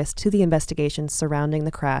of theorists to the investigations surrounding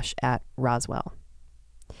the crash at Roswell.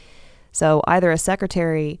 So either a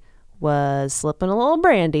secretary was slipping a little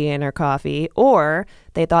brandy in her coffee, or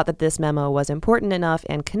they thought that this memo was important enough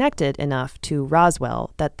and connected enough to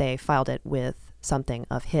Roswell that they filed it with something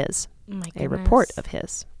of his, a report of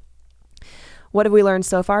his. What have we learned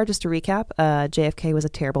so far? Just to recap, JFK was a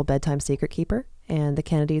terrible bedtime secret keeper, and the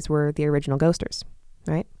Kennedys were the original ghosters,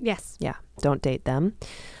 right? Yes. Yeah, don't date them.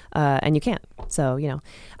 And you can't. So,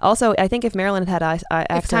 Also, I think if Marilyn had access...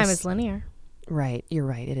 If time is linear. Right, you're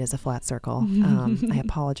right. It is a flat circle. I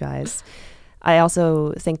apologize. I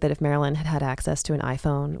also think that if Marilyn had had access to an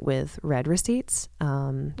iPhone with read receipts,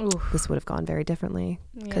 this would have gone very differently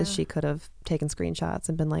because she could have taken screenshots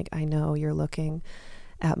and been like, I know you're looking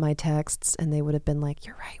at my texts and they would have been like,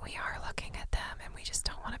 you're right, we are looking at them and we just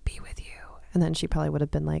don't want to be with you. And then she probably would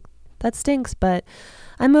have been like, that stinks, but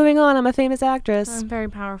I'm moving on. I'm a famous actress. I'm very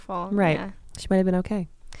powerful. Right. Yeah. She might have been okay.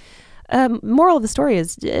 Moral of the story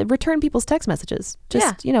is return people's text messages.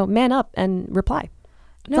 Just, man up and reply.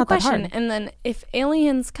 It's No not that question. hard. And then if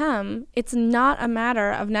aliens come, it's not a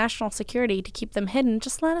matter of national security to keep them hidden.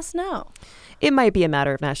 Just let us know. It might be a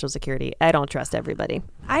matter of national security. I don't trust everybody.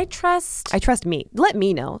 I trust me. Let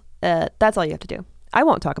me know. That's all you have to do. I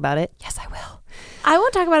won't talk about it. Yes, I will. I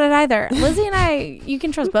won't talk about it either. Lizzie and I, you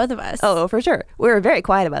can trust both of us. Oh, for sure. We're very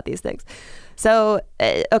quiet about these things. So,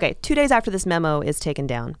 2 days after this memo is taken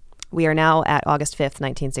down, we are now at August 5th,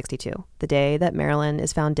 1962, the day that Marilyn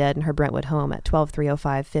is found dead in her Brentwood home at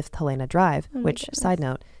 12305 5th Helena Drive, which, side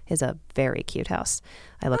note, is a very cute house.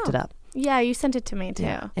 I looked it up. Yeah, you sent it to me too.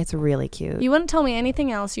 Yeah, it's really cute. You wouldn't tell me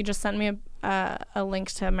anything else. You just sent me a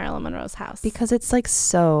link to Marilyn Monroe's house. Because it's like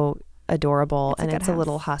so adorable, It's a and good it's a house.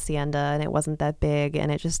 little hacienda, and it wasn't that big,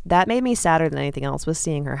 and that made me sadder than anything else was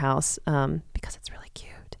seeing her house, because it's really cute.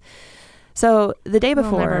 So the day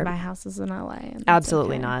before, we'll never buy houses in LA. And that's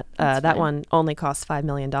absolutely okay. not. That's That fine. one only costs $5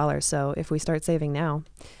 million. So if we start saving now,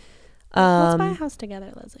 Let's buy a house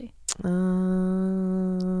together, Lizzie.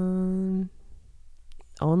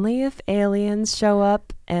 only if aliens show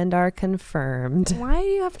up and are confirmed. Why do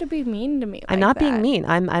you have to be mean to me? I'm not being mean.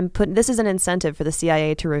 I'm putting this is an incentive for the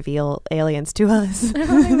CIA to reveal aliens to us. I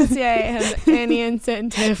don't think the CIA has any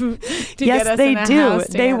incentive to Yes, get us they in a do. house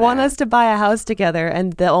They together. want us to buy a house together,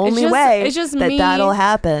 and the only just- way it's just that me- that'll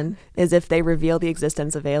happen is if they reveal the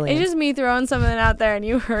existence of aliens. It's just me throwing something out there and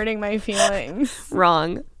you hurting my feelings.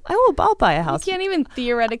 Wrong. I'll buy a You house. can't even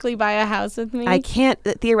theoretically buy a house with me. I can't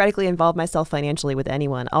theoretically involve myself financially with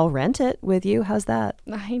anyone. I'll rent it with you. How's that?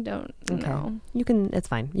 I don't know. You can. It's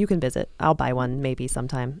fine. You can visit. I'll buy one maybe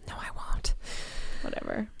sometime. No, I won't.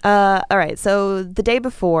 Whatever. All right. So the day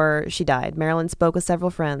before she died, Marilyn spoke with several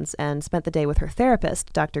friends and spent the day with her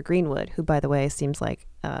therapist, Dr. Greenwood, who, by the way, seems like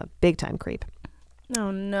a big-time creep. Oh,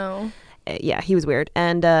 no. Yeah, he was weird.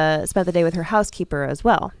 And spent the day with her housekeeper as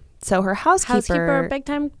well. So her Housekeeper, big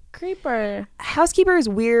time creeper. Housekeeper is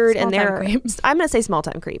weird, and Small-time creep. I'm going to say small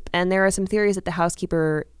time creep. And there are some theories that the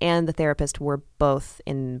housekeeper and the therapist were both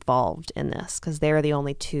involved in this because they're the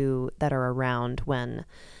only two that are around when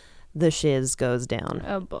the shiz goes down.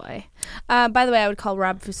 Oh, boy. By the way, I would call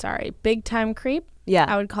Rob Fusari big time creep. Yeah.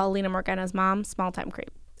 I would call Lena Morgana's mom small time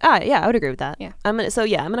creep. Yeah, I would agree with that. Yeah. I'm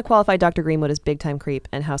gonna qualify Dr. Greenwood as big time creep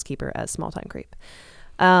and housekeeper as small time creep.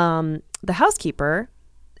 The housekeeper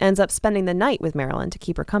ends up spending the night with Marilyn to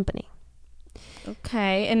keep her company.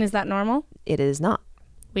 Okay. And is that normal? It is not.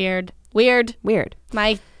 Weird. Weird.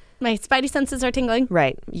 My spidey senses are tingling.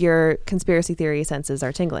 Right. Your conspiracy theory senses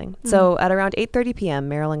are tingling. So at around 8:30 p.m.,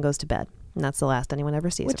 Marilyn goes to bed. And that's the last anyone ever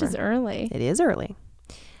sees Which of is her. early. It is early.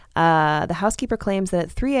 The housekeeper claims that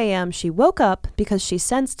at 3 a.m. she woke up because she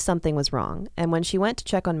sensed something was wrong. And when she went to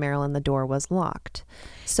check on Marilyn, the door was locked.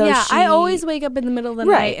 So yeah, I always wake up in the middle of the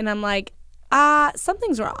Right. night and I'm like,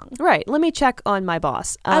 something's wrong. Right. Let me check on my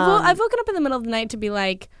boss. I've woken up in the middle of the night to be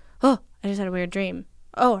like, oh, I just had a weird dream.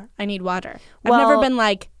 Oh, I need water. I've never Well- been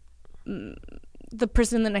like, the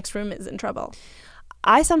person in the next room is in trouble.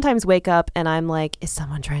 I sometimes wake up and I'm like, is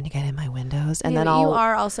someone trying to get in my windows? And then you I'll...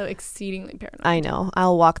 are also exceedingly paranoid. I know.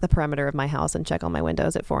 I'll walk the perimeter of my house and check on my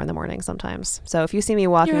windows at 4 a.m. sometimes. So if you see me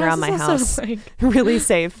walking Your around my is also, house, like, really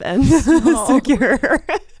safe and secure.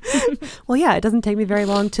 Well, yeah, it doesn't take me very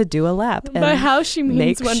long to do a lap. by and house, she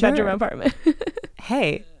means make one bedroom sure. apartment.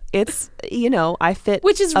 Hey, it's, I fit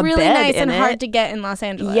Which is a really bed nice in and it. hard to get in Los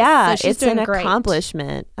Angeles. Yeah, so she's it's an doing great.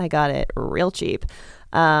 accomplishment. I got it real cheap.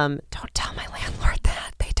 Don't tell my landlord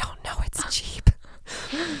that. They don't know it's cheap.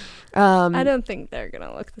 I don't think they're going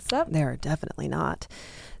to look this up. They're definitely not.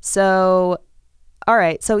 So, all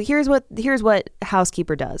right. So here's what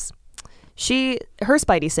housekeeper does. Her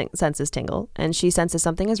spidey senses tingle, and she senses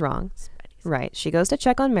something is wrong. Right. She goes to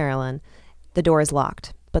check on Marilyn. The door is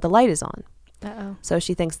locked, but the light is on. Uh-oh. So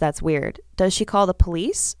she thinks that's weird. Does she call the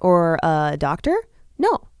police or a doctor?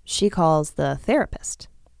 No. She calls the therapist.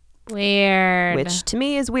 Weird. Which to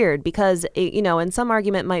me is weird because, and some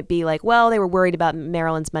argument might be like, well, they were worried about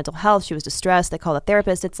Marilyn's mental health. She was distressed. They called a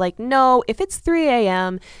therapist. It's like, no, if it's 3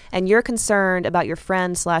 a.m. and you're concerned about your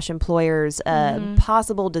friend/employer's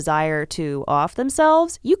possible desire to off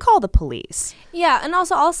themselves, you call the police. Yeah, and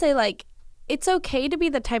also I'll say, like, it's okay to be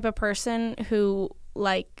the type of person who,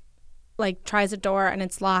 like tries a door and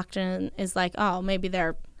it's locked and is like, oh, maybe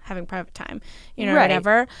they're having private time, Right.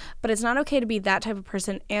 whatever. But it's not okay to be that type of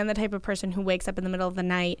person and the type of person who wakes up in the middle of the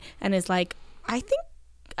night and is like, I think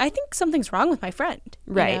I think something's wrong with my friend.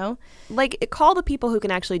 Right. You know? Like, call the people who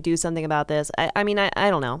can actually do something about this. I mean, I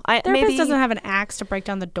don't know. Therapist maybe doesn't have an axe to break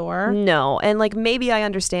down the door. No, and like maybe I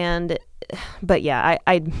understand, but yeah,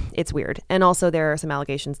 I it's weird. And also there are some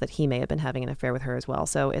allegations that he may have been having an affair with her as well,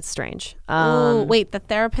 so it's strange. Oh, wait, the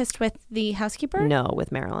therapist with the housekeeper? No,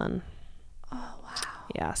 with Marilyn. Oh wow.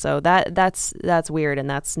 Yeah, so that's weird, and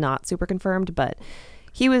that's not super confirmed, but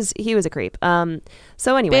he was a creep.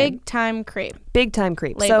 So anyway, Big time creep.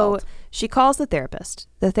 So she calls the therapist.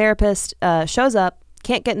 The therapist shows up,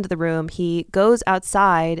 can't get into the room. He goes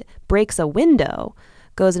outside, breaks a window,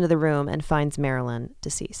 goes into the room, and finds Marilyn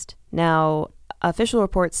deceased. Now, official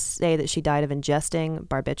reports say that she died of ingesting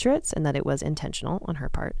barbiturates and that it was intentional on her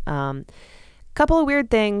part. Couple of weird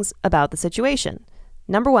things about the situation.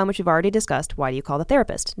 Number one, which we've already discussed, why do you call the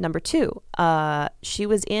therapist? Number two, she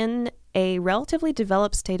was in a relatively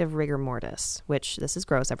developed state of rigor mortis, which, this is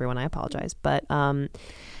gross, everyone, I apologize. But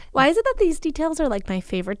why is it that these details are like my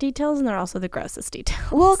favorite details and they're also the grossest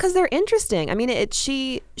details? Well, because they're interesting. I mean,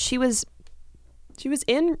 she was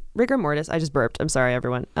in rigor mortis. I just burped. I'm sorry,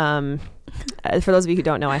 everyone. For those of you who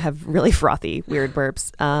don't know, I have really frothy, weird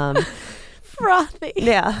burps. Frothy.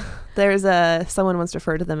 Yeah. There's someone once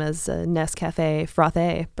referred to them as Nescafe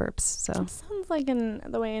frothe burps. So sounds like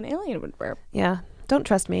the way an alien would burp. Yeah. Don't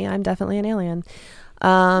trust me. I'm definitely an alien.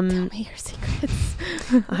 Tell me your secrets.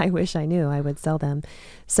 I wish I knew. I would sell them.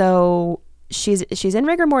 So she's in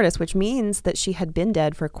rigor mortis, which means that she had been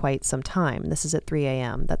dead for quite some time. This is at 3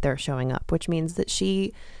 a.m. that they're showing up, which means that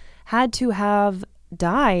she had to have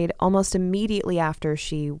died almost immediately after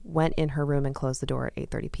she went in her room and closed the door at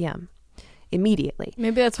 8:30 p.m. Immediately.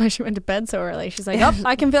 Maybe that's why she went to bed so early. She's like, oh,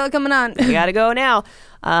 I can feel it coming on. I gotta go now.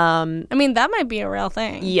 I mean, that might be a real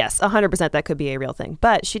thing. Yes, 100% that could be a real thing.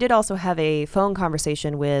 But she did also have a phone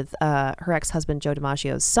conversation with her ex-husband, Joe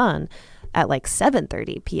DiMaggio's son, at like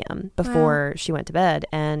 7:30 p.m. before she went to bed.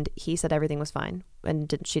 And he said everything was fine.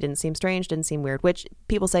 And she didn't seem strange, didn't seem weird, which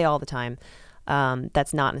people say all the time.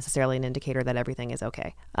 That's not necessarily an indicator that everything is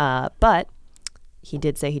okay. But he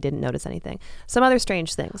did say he didn't notice anything. Some other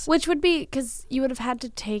strange things. Which would be because you would have had to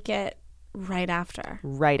take it right after.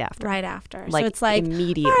 Right after. So it's like,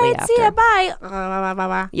 immediately all right, after. see ya,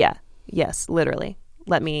 bye. Yeah. Yes, literally.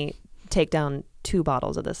 Let me take down 2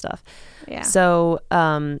 bottles of this stuff. Yeah. So,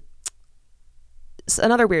 another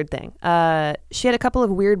weird thing. She had a couple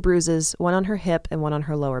of weird bruises, one on her hip and one on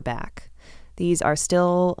her lower back. These are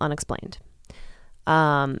still unexplained.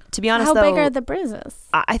 To be honest, how though, big are the bruises?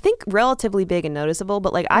 I think relatively big and noticeable,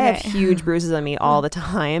 but like I have huge bruises on me all the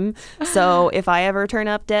time. So if I ever turn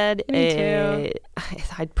up dead,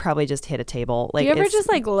 I'd probably just hit a table. Like, do you ever just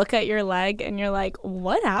like look at your leg and you're like,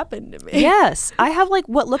 what happened to me? Yes, I have like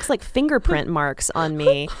what looks like fingerprint marks on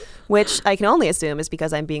me, which I can only assume is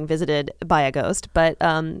because I'm being visited by a ghost, but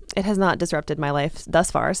it has not disrupted my life thus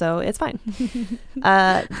far, so it's fine.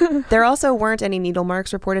 There also weren't any needle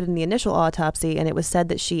marks reported in the initial autopsy, and it was said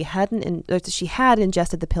that she had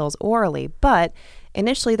ingested the pills orally, but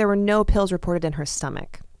initially there were no pills reported in her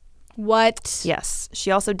stomach. What? Yes.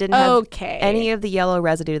 She also didn't have any of the yellow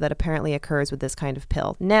residue that apparently occurs with this kind of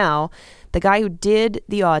pill. Now, the guy who did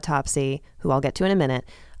the autopsy, who I'll get to in a minute,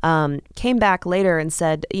 came back later and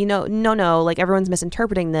said, no, like everyone's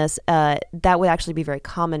misinterpreting this. That would actually be very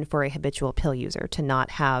common for a habitual pill user to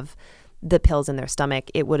not have the pills in their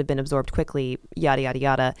stomach. It would have been absorbed quickly, yada, yada,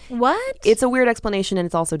 yada. What? It's a weird explanation, and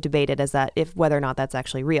it's also debated as that whether or not that's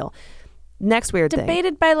actually real. Next weird thing.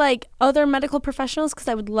 Debated by like other medical professionals, because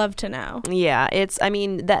I would love to know. Yeah,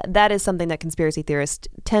 that is something that conspiracy theorists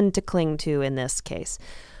tend to cling to in this case.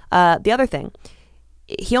 The other thing,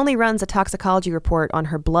 he only runs a toxicology report on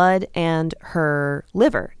her blood and her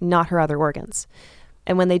liver, not her other organs.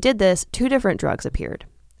 And when they did this, 2 different drugs appeared,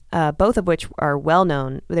 both of which are well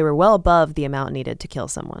known. They were well above the amount needed to kill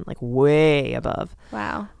someone, like way above.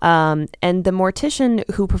 Wow. And the mortician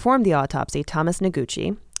who performed the autopsy, Thomas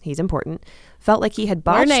Noguchi, he's important, felt like he had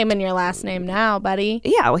botched... We're naming your last name now, buddy.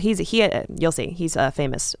 Yeah, well, you'll see. He's a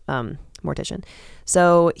famous mortician.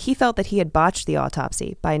 So he felt that he had botched the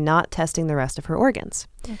autopsy by not testing the rest of her organs.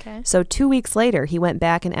 Okay. So 2 weeks later, he went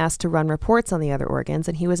back and asked to run reports on the other organs,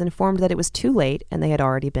 and he was informed that it was too late and they had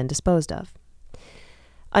already been disposed of.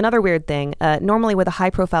 Another weird thing, normally with a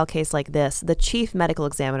high-profile case like this, the chief medical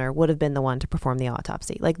examiner would have been the one to perform the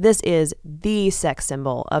autopsy. Like, this is the sex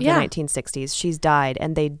symbol of the 1960s. She's died,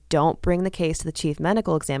 and they don't bring the case to the chief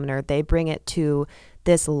medical examiner. They bring it to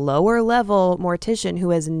this lower-level mortician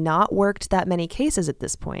who has not worked that many cases at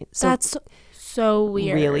this point. So that's so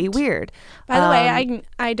weird. Really weird. By the way,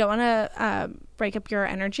 I don't want to break up your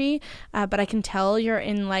energy, but I can tell you're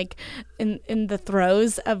in like in the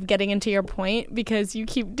throes of getting into your point because you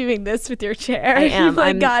keep doing this with your chair. I am. You've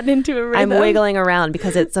like gotten into a rhythm. I'm wiggling around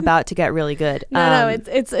because it's about to get really good. No,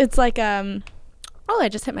 it's like oh, I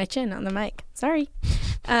just hit my chin on the mic. Sorry.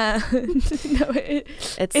 No,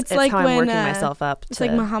 it's like how I'm working myself up. It's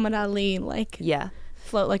like Muhammad Ali, yeah.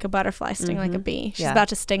 Float like a butterfly, sting like a bee. She's Yeah. about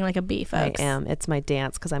to sting like a bee, folks. I am. It's my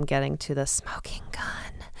dance because I'm getting to the smoking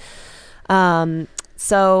gun.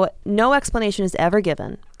 So no explanation is ever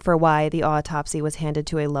given for why the autopsy was handed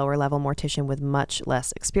to a lower level mortician with much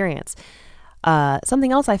less experience.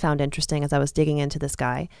 Something else I found interesting as I was digging into this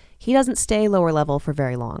guy, he doesn't stay lower level for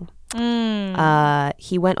very long.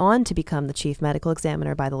 He went on to become the chief medical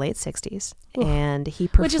examiner by the late 60s. And he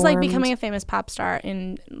performed... Which is like becoming a famous pop star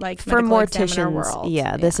in like for medical morticians examiner world.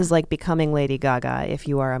 Yeah, this is like becoming Lady Gaga if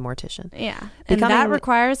you are a mortician. Yeah. And that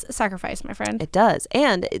requires sacrifice, my friend. It does.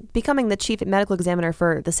 And becoming the chief medical examiner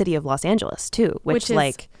for the city of Los Angeles too, which is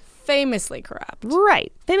like famously corrupt.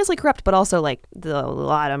 Right. Famously corrupt, but also like a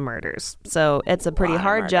lot of murders. So it's a pretty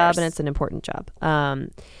hard job and it's an important job.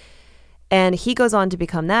 And he goes on to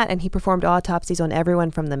become that, and he performed autopsies on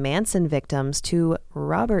everyone from the Manson victims to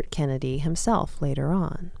Robert Kennedy himself later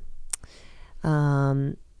on.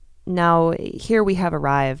 Now, here we have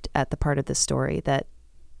arrived at the part of this story that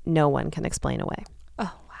no one can explain away.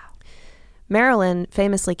 Oh, wow. Marilyn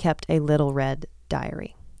famously kept a little red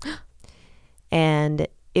diary. And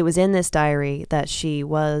it was in this diary that she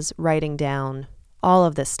was writing down all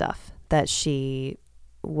of this stuff that she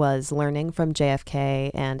was learning from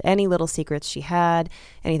JFK and any little secrets she had,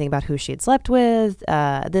 anything about who she had slept with.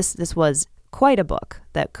 This was quite a book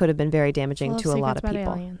that could have been very damaging to a lot of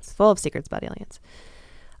people. Full of secrets about aliens.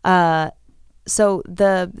 So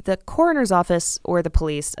the coroner's office or the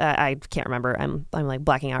police, I can't remember. I'm like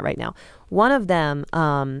blacking out right now. One of them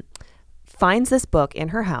finds this book in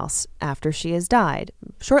her house after she has died,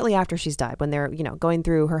 shortly after she's died, when they're, going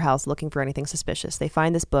through her house looking for anything suspicious. They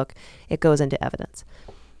find this book. It goes into evidence.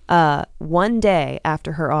 One day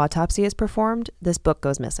after her autopsy is performed, this book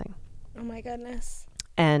goes missing. Oh my goodness.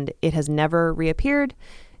 And it has never reappeared.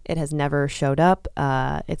 It has never showed up.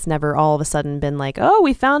 It's never all of a sudden been like, oh,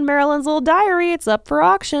 we found Marilyn's little diary. It's up for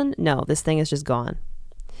auction. No, this thing is just gone.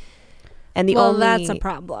 And that's a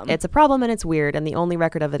problem. It's a problem and it's weird. And the only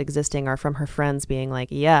record of it existing are from her friends being like,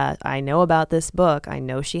 yeah, I know about this book. I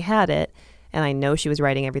know she had it. And I know she was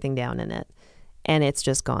writing everything down in it. And it's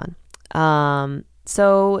just gone.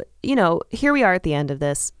 So, here we are at the end of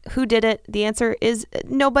this. Who did it? The answer is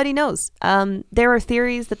nobody knows. There are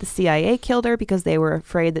theories that the CIA killed her because they were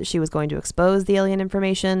afraid that she was going to expose the alien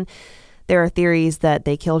information. There are theories that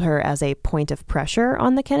they killed her as a point of pressure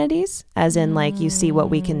on the Kennedys, as in like, you see what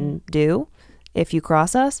we can do if you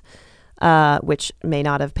cross us, which may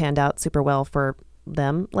not have panned out super well for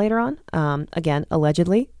them later on. Again,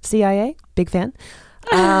 allegedly, CIA, big fan.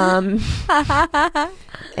 And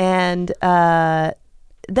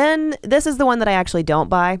then this is the one that I actually don't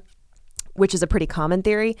buy, which is a pretty common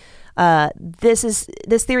theory.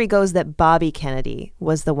 This theory goes that Bobby Kennedy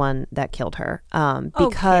was the one that killed her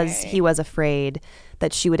because he was afraid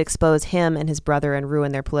that she would expose him and his brother and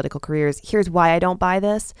ruin their political careers. Here's why I don't buy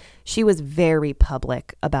this. She was very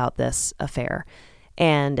public about this affair.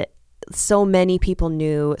 And so many people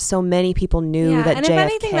knew that and JFK... if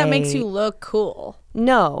anything, that makes you look cool.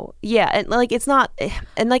 No. Yeah. And like, it's not...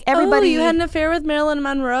 And like everybody... Oh, you had an affair with Marilyn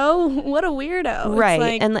Monroe? What a weirdo.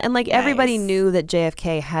 Right. And like nice. Everybody knew that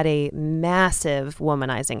JFK had a massive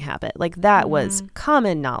womanizing habit. Like that was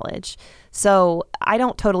common knowledge. So I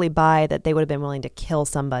don't totally buy that they would have been willing to kill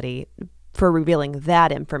somebody for revealing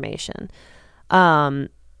that information. I'm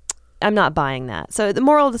not buying that. So the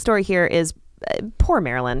moral of the story here is poor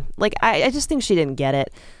Marilyn. Like, I just think she didn't get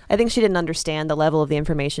it. I think she didn't understand the level of the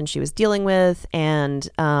information she was dealing with. And,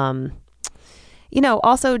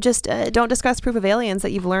 also just don't discuss proof of aliens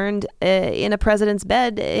that you've learned in a president's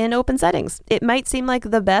bed in open settings. It might seem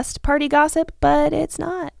like the best party gossip, but it's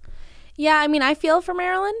not. Yeah, I mean, I feel for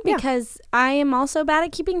Marilyn because I am also bad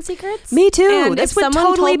at keeping secrets. Me too. And this would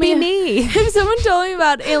totally be me. If someone told me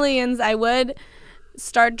about aliens, I would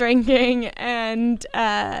start drinking and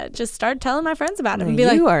just start telling my friends about it and be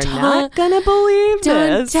like, you are not gonna believe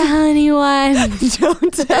this. Don't tell anyone.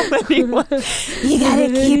 Don't tell anyone. You gotta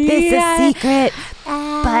keep this a secret.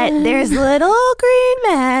 But there's little green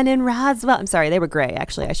man in Roswell. I'm sorry, they were gray,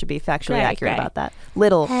 actually. I should be factually accurate about that.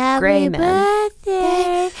 Little gray man.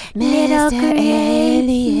 Birthday, Mr.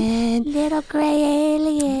 Alien. Little little gray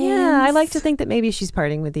aliens. Yeah, I like to think that maybe she's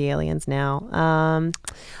partying with the aliens now.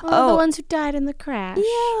 The ones who died in the crash.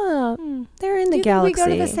 Yeah, they're in the Do you galaxy. think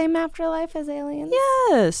we go to the same afterlife as aliens?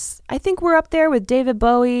 Yes, I think we're up there with David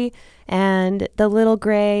Bowie and the little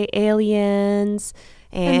gray aliens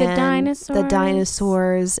and the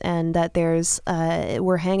dinosaurs, and that there's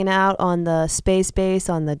we're hanging out on the space base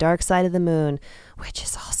on the dark side of the moon, which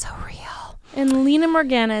is also real. And Lena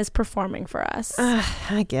Morgana is performing for us.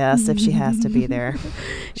 I guess if she has to be there.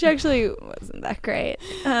 She actually wasn't that great.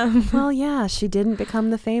 Well, yeah, she didn't become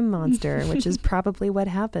the fame monster, which is probably what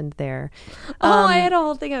happened there. I had a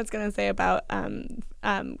whole thing I was going to say about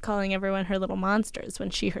calling everyone her little monsters when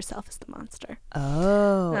she herself is the monster.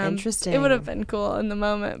 Oh, interesting. It would have been cool in the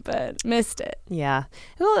moment, but missed it. Yeah.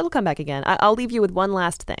 Well, it'll come back again. I'll leave you with one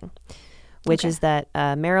last thing, which is that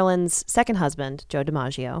Marilyn's second husband, Joe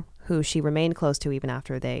DiMaggio, who she remained close to even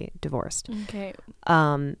after they divorced,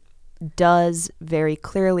 does very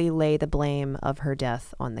clearly lay the blame of her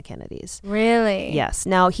death on the Kennedys. Really? Yes.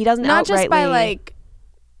 Now, he doesn't Not outrightly... just by like...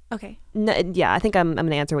 Okay. No, yeah, I think I'm going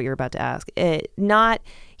to answer what you're about to ask.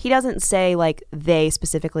 He doesn't say like they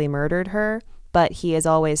specifically murdered her, but he has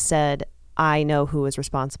always said, I know who is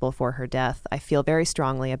responsible for her death. I feel very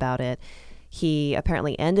strongly about it. He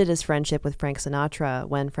apparently ended his friendship with Frank Sinatra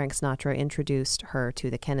when Frank Sinatra introduced her to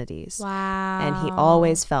the Kennedys. Wow. And he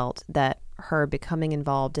always felt that her becoming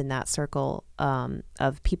involved in that circle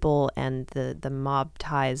of people and the mob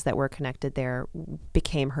ties that were connected there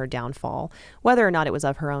became her downfall. Whether or not it was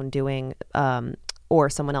of her own doing or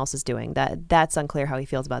someone else's doing, that's unclear how he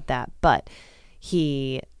feels about that. But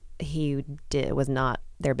he was not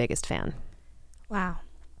their biggest fan. Wow.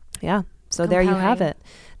 Yeah. So there you have it.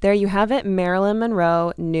 There you have it. Marilyn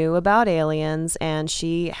Monroe knew about aliens, and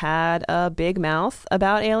she had a big mouth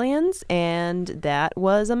about aliens, and that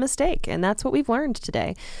was a mistake. And that's what we've learned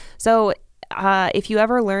today. So if you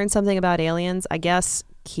ever learn something about aliens, I guess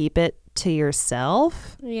keep it to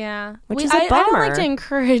yourself. Yeah. Which is a bummer. I don't like to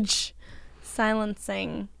encourage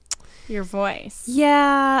silencing your voice.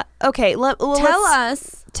 Yeah. Okay.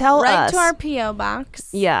 Tell Write us to our P.O. box.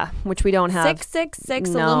 Yeah, which we don't have.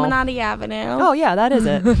 666 No. Illuminati Avenue. Oh, yeah, that is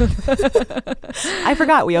it. I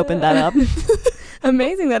forgot we opened that up.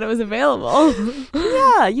 Amazing that it was available.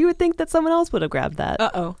 Yeah, you would think that someone else would have grabbed that.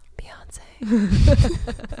 Uh-oh. Beyonce.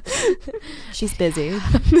 She's busy.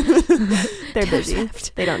 They're busy.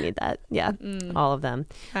 They don't need that. Yeah, all of them.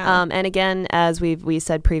 And again, as we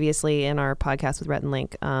said previously in our podcast with Rhett and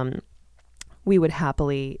Link, we would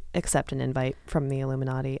happily accept an invite from the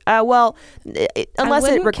Illuminati. Unless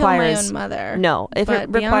it requires kill my own mother. No, if it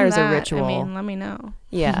requires a ritual. I mean, let me know.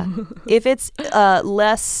 Yeah, if it's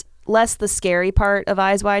less the scary part of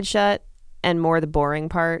Eyes Wide Shut and more the boring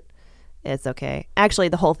part, it's okay. Actually,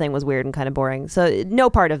 the whole thing was weird and kind of boring. So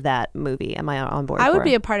no part of that movie am I on board. I would for.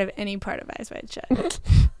 be a part of any part of Eyes Wide Shut.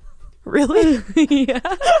 Really? Yeah.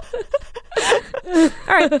 All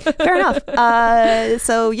right, fair enough.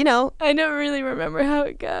 So, I don't really remember how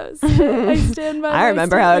it goes. I stand by I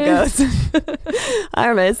remember how it goes. I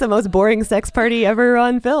remember it's the most boring sex party ever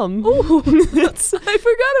on film. Ooh, I forgot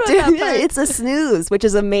about that part. It's a snooze, which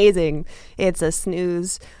is amazing. It's a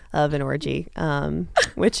snooze of an orgy,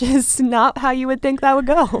 which is not how you would think that would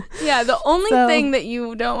go. Yeah, the only thing that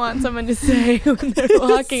you don't want someone to say when they're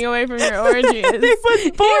walking away from your orgy is it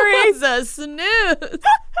was boring. It was a snooze.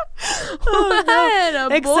 What a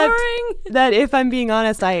Except boring. That if I'm being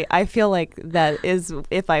honest, I feel like that is,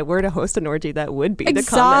 if I were to host an orgy, that would be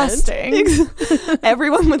exhausting. The comment.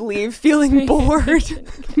 Everyone would leave feeling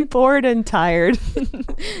bored and tired.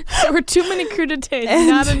 There were too many crudités,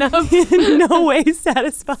 not enough. In no way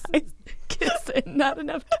satisfied. Kissing, not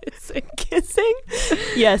enough kissing. Kissing?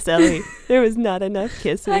 Yes, Ellie. There was not enough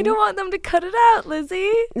kissing. I don't want them to cut it out,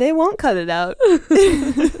 Lizzie. They won't cut it out.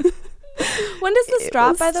 When does this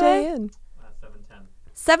drop, by the way?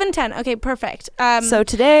 7:10. 7:10. Okay, perfect. So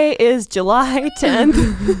today is July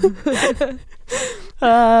 10th.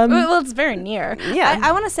 Well, it's very near. Yeah.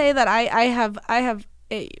 I want to say that I have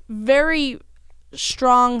a very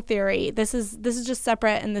strong theory. This is just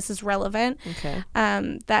separate and this is relevant. Okay.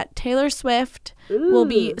 That Taylor Swift will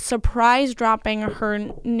be surprise dropping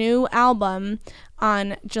her new album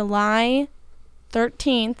on July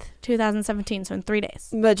 13th, 2017, so in 3 days.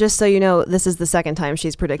 But just so you know, this is the second time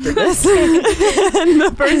she's predicted this. And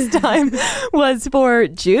the first time was for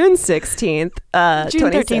June 16th.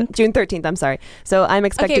 June 13th. June 13th, I'm sorry. So I'm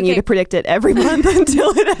expecting you okay. to predict it every month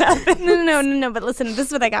until it happens. No. But listen, this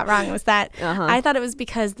is what I got wrong was that I thought it was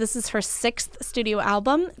because this is her 6th studio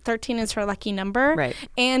album. 13 is her lucky number. Right.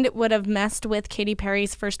 And it would have messed with Katy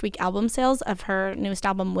Perry's first week album sales of her newest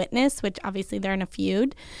album, Witness, which obviously they're in a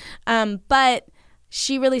feud. But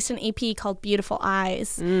she released an EP called Beautiful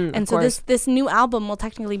Eyes. And so this new album will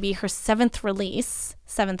technically be her 7th release,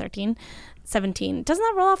 7/13. 17. Doesn't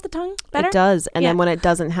that roll off the tongue better? It does. And then when it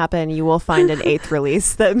doesn't happen, you will find an 8th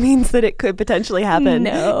release. That means that it could potentially happen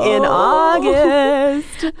in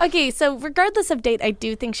August. Okay, so regardless of date, I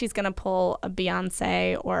do think she's going to pull a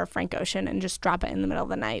Beyonce or a Frank Ocean and just drop it in the middle of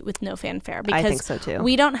the night with no fanfare. Because I think so too.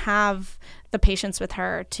 We don't have the patience with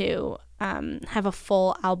her to have a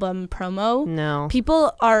full album promo. No.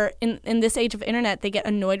 People are, in this age of internet, they get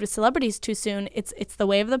annoyed with celebrities too soon. It's the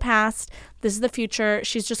way of the past. This is the future.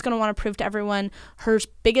 She's just going to want to prove to everyone her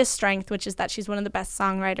biggest strength, which is that she's one of the best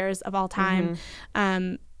songwriters of all time.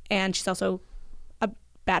 And she's also a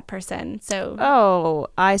bad person. So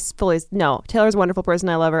Taylor's a wonderful person.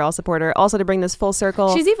 I love her. I'll support her. Also, to bring this full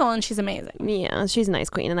circle, she's evil and she's amazing. Yeah, she's a nice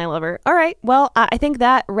queen and I love her. All right, well, I think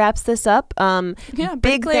that wraps this up.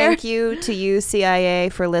 Big thank you to you, CIA,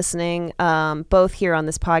 for listening, both here on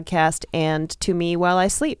this podcast and to me while I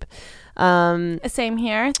sleep. Same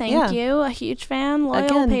here. Thank you. A huge fan,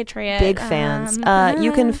 loyal patriot. Big fans.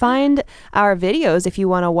 You can find our videos if you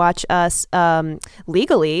want to watch us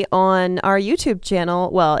legally on our YouTube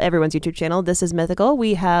channel. Well, everyone's YouTube channel. This is Mythical.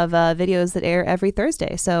 We have videos that air every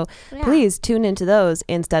Thursday. So please tune into those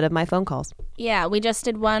instead of my phone calls. Yeah, we just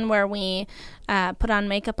did one where we put on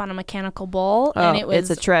makeup on a mechanical bull. And it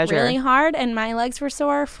was it's a treasure. Really hard. And my legs were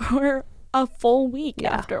sore for a full week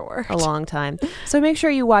afterward. A long time. So make sure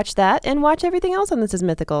you watch that and watch everything else on This Is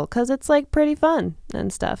Mythical because it's like pretty fun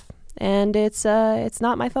and stuff. And it's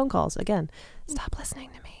not my phone calls. Again, stop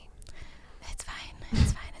listening to me. It's fine.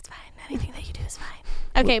 It's fine. It's fine. Anything that you do is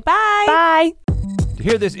fine. Okay, bye. Bye. To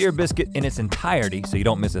hear this ear biscuit in its entirety so you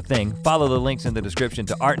don't miss a thing, follow the links in the description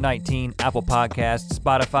to Art19, Apple Podcasts,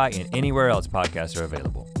 Spotify, and anywhere else podcasts are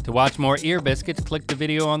available. To watch more ear biscuits, click the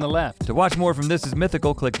video on the left. To watch more from This Is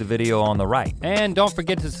Mythical, click the video on the right. And don't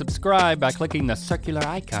forget to subscribe by clicking the circular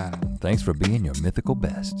icon. Thanks for being your mythical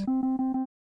best.